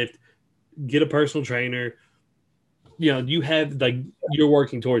 weight lift, get a personal trainer. You have like you're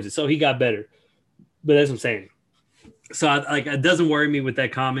working towards it. So he got better. But that's what I'm saying. So it doesn't worry me with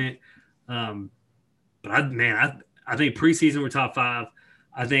that comment. Um, but I think preseason we're top 5.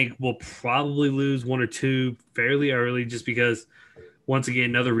 I think we'll probably lose 1 or 2 fairly early just because once again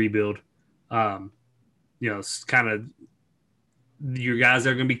another rebuild. Um, it's kind of your guys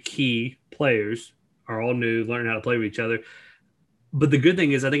that are going to be key players are all new, learning how to play with each other. But the good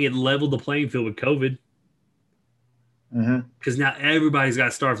thing is, I think it leveled the playing field with COVID Mm-hmm. because now everybody's got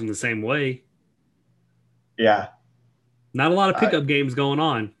to start from the same way. Yeah. Not a lot of I, pickup games going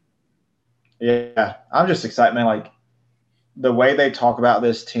on. yeah. I'm just excited, man. Like the way they talk about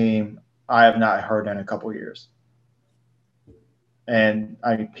this team, I have not heard in a couple of years. And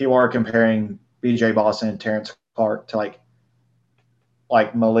people are comparing BJ Boston and Terrence Clark to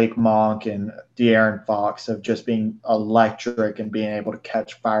like Malik Monk and De'Aaron Fox of just being electric and being able to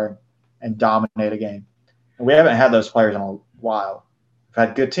catch fire and dominate a game. And we haven't had those players in a while. We've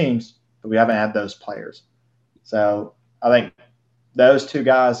had good teams, but we haven't had those players. So I think those two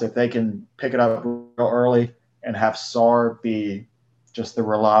guys, if they can pick it up real early and have Sar be just the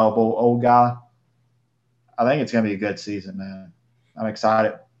reliable old guy, I think it's going to be a good season, man. I'm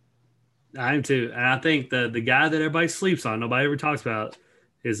excited. I am too, and I think the guy that everybody sleeps on, nobody ever talks about,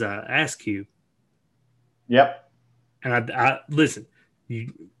 is Askew. Yep. And I listen,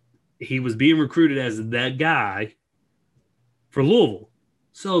 you, he was being recruited as that guy for Louisville,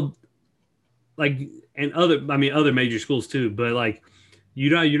 so like, and other major schools too, but like,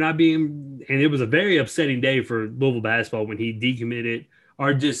 you're not being, and it was a very upsetting day for Louisville basketball when he decommitted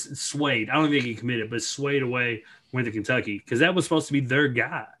or just swayed. I don't think he committed, but swayed away, went to Kentucky because that was supposed to be their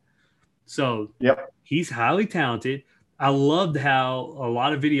guy. So Yep. he's highly talented. I loved how a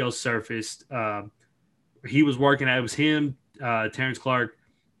lot of videos surfaced. He was working out. It was him, Terrence Clark,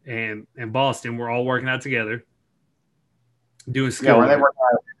 and Boston were all working out together, doing Yeah. skill When they work.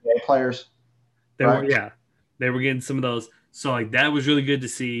 were NBA players, They were, right? yeah, they were getting some of those. So like that was really good to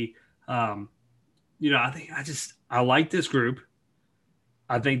see. Um, I like this group.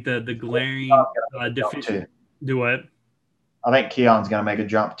 I think the glaring Jump deficient too. do what I think Keon's going to make a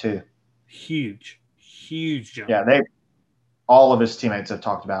jump too. huge jump. Yeah. They all of his teammates have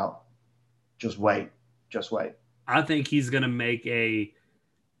talked about. Just wait. Just wait. I think he's gonna make a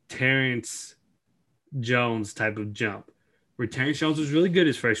Terrence Jones type of jump. Where Terrence Jones was really good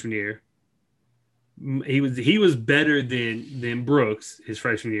his freshman year. He was better than Brooks his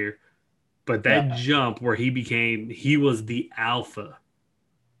freshman year, but that Yeah. jump where he was the alpha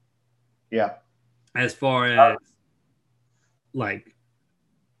Yeah. as far as like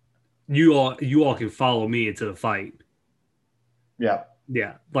you all can follow me into the fight. Yeah.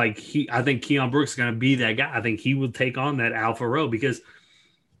 Yeah, like I think Keon Brooks is gonna be that guy. I think he will take on that alpha role because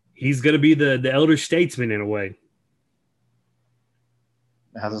he's gonna be the elder statesman in a way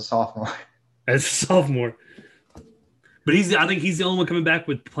As a sophomore. as a sophomore. But I think he's the only one coming back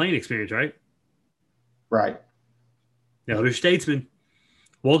with playing experience, right? Right. The elder statesman.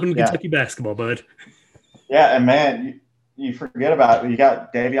 Welcome to Yeah. Kentucky basketball, bud. Yeah. And man, you forget about it. You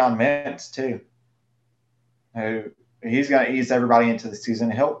got Davion Mintz too, who he's going to ease everybody into the season.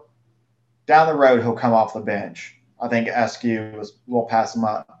 He'll down the road he'll come off the bench. I think SQ will pass him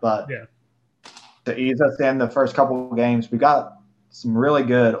up, but Yeah, to ease us in the first couple of games, we got some really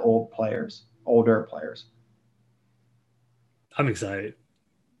good older players. I'm excited.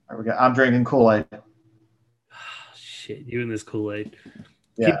 I'm drinking Kool-Aid. Shit, you and this Kool Aid. Keep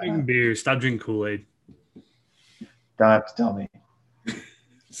Yeah, drinking beer. Stop drinking Kool Aid. don't have to tell me.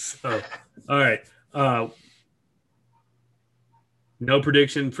 So, all right. No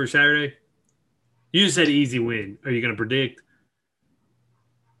prediction for Saturday. You just said easy win. Are you going to predict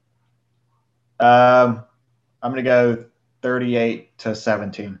I'm going to go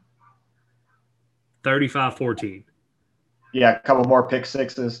 38-17. 35-14? Yeah, a couple more pick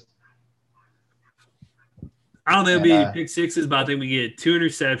sixes. I don't think it'll And be pick sixes, but I think we get 2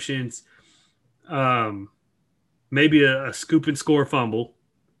 interceptions, maybe a scoop and score fumble.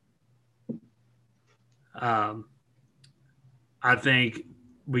 Um, I think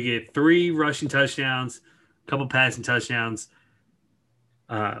we get 3 rushing touchdowns, a couple passing touchdowns.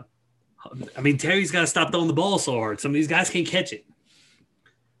 Uh, Terry's got to stop throwing the ball so hard. Some of these guys can't catch it.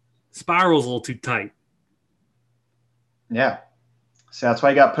 Spiral's a little too tight. yeah, so that's why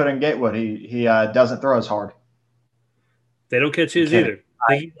he got put in Gatewood. He doesn't throw as hard. They don't catch his Kidding.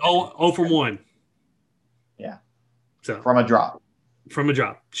 either. Oh from 1. Yeah, So from a drop. from a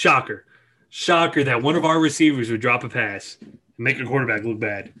drop. Shocker that one of our receivers would drop a pass and make a quarterback look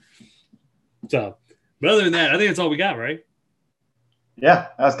bad. So, but other than that, I think that's all we got, right? Yeah,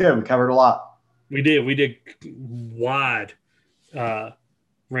 that's good. We covered a lot. We did wide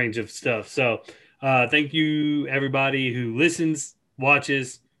range of stuff. So, thank you everybody who listens,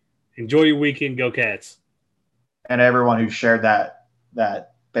 watches. Enjoy your weekend. Go Cats. And everyone who shared that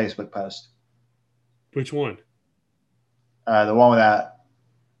Facebook post. Which one? The one with that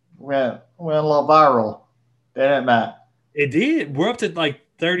went a little viral, didn't it, Matt? It did. We're up to like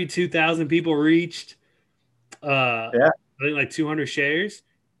 32,000 people reached. Yeah, I think like 200 shares.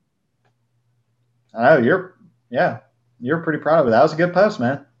 I know you're pretty proud of it. That was a good post,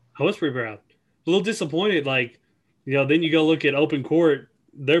 man. I was pretty proud. A little disappointed. Like, then you go look at Open Court,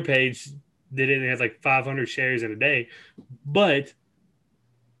 their page, they didn't have like 500 shares in a day. But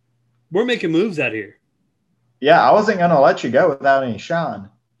we're making moves out here. Yeah, I wasn't gonna let you go without any shine.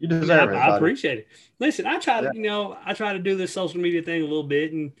 You deserve it, I buddy. appreciate it. Listen, I try to, I try to do this social media thing a little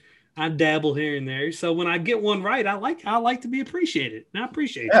bit, and I dabble here and there. So when I get one right, I like to be appreciated, and I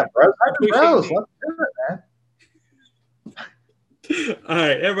appreciate Yeah, you. bros, Appreciate bros. me. Let's do it, man. All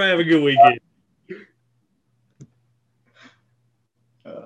right, everybody have a good weekend.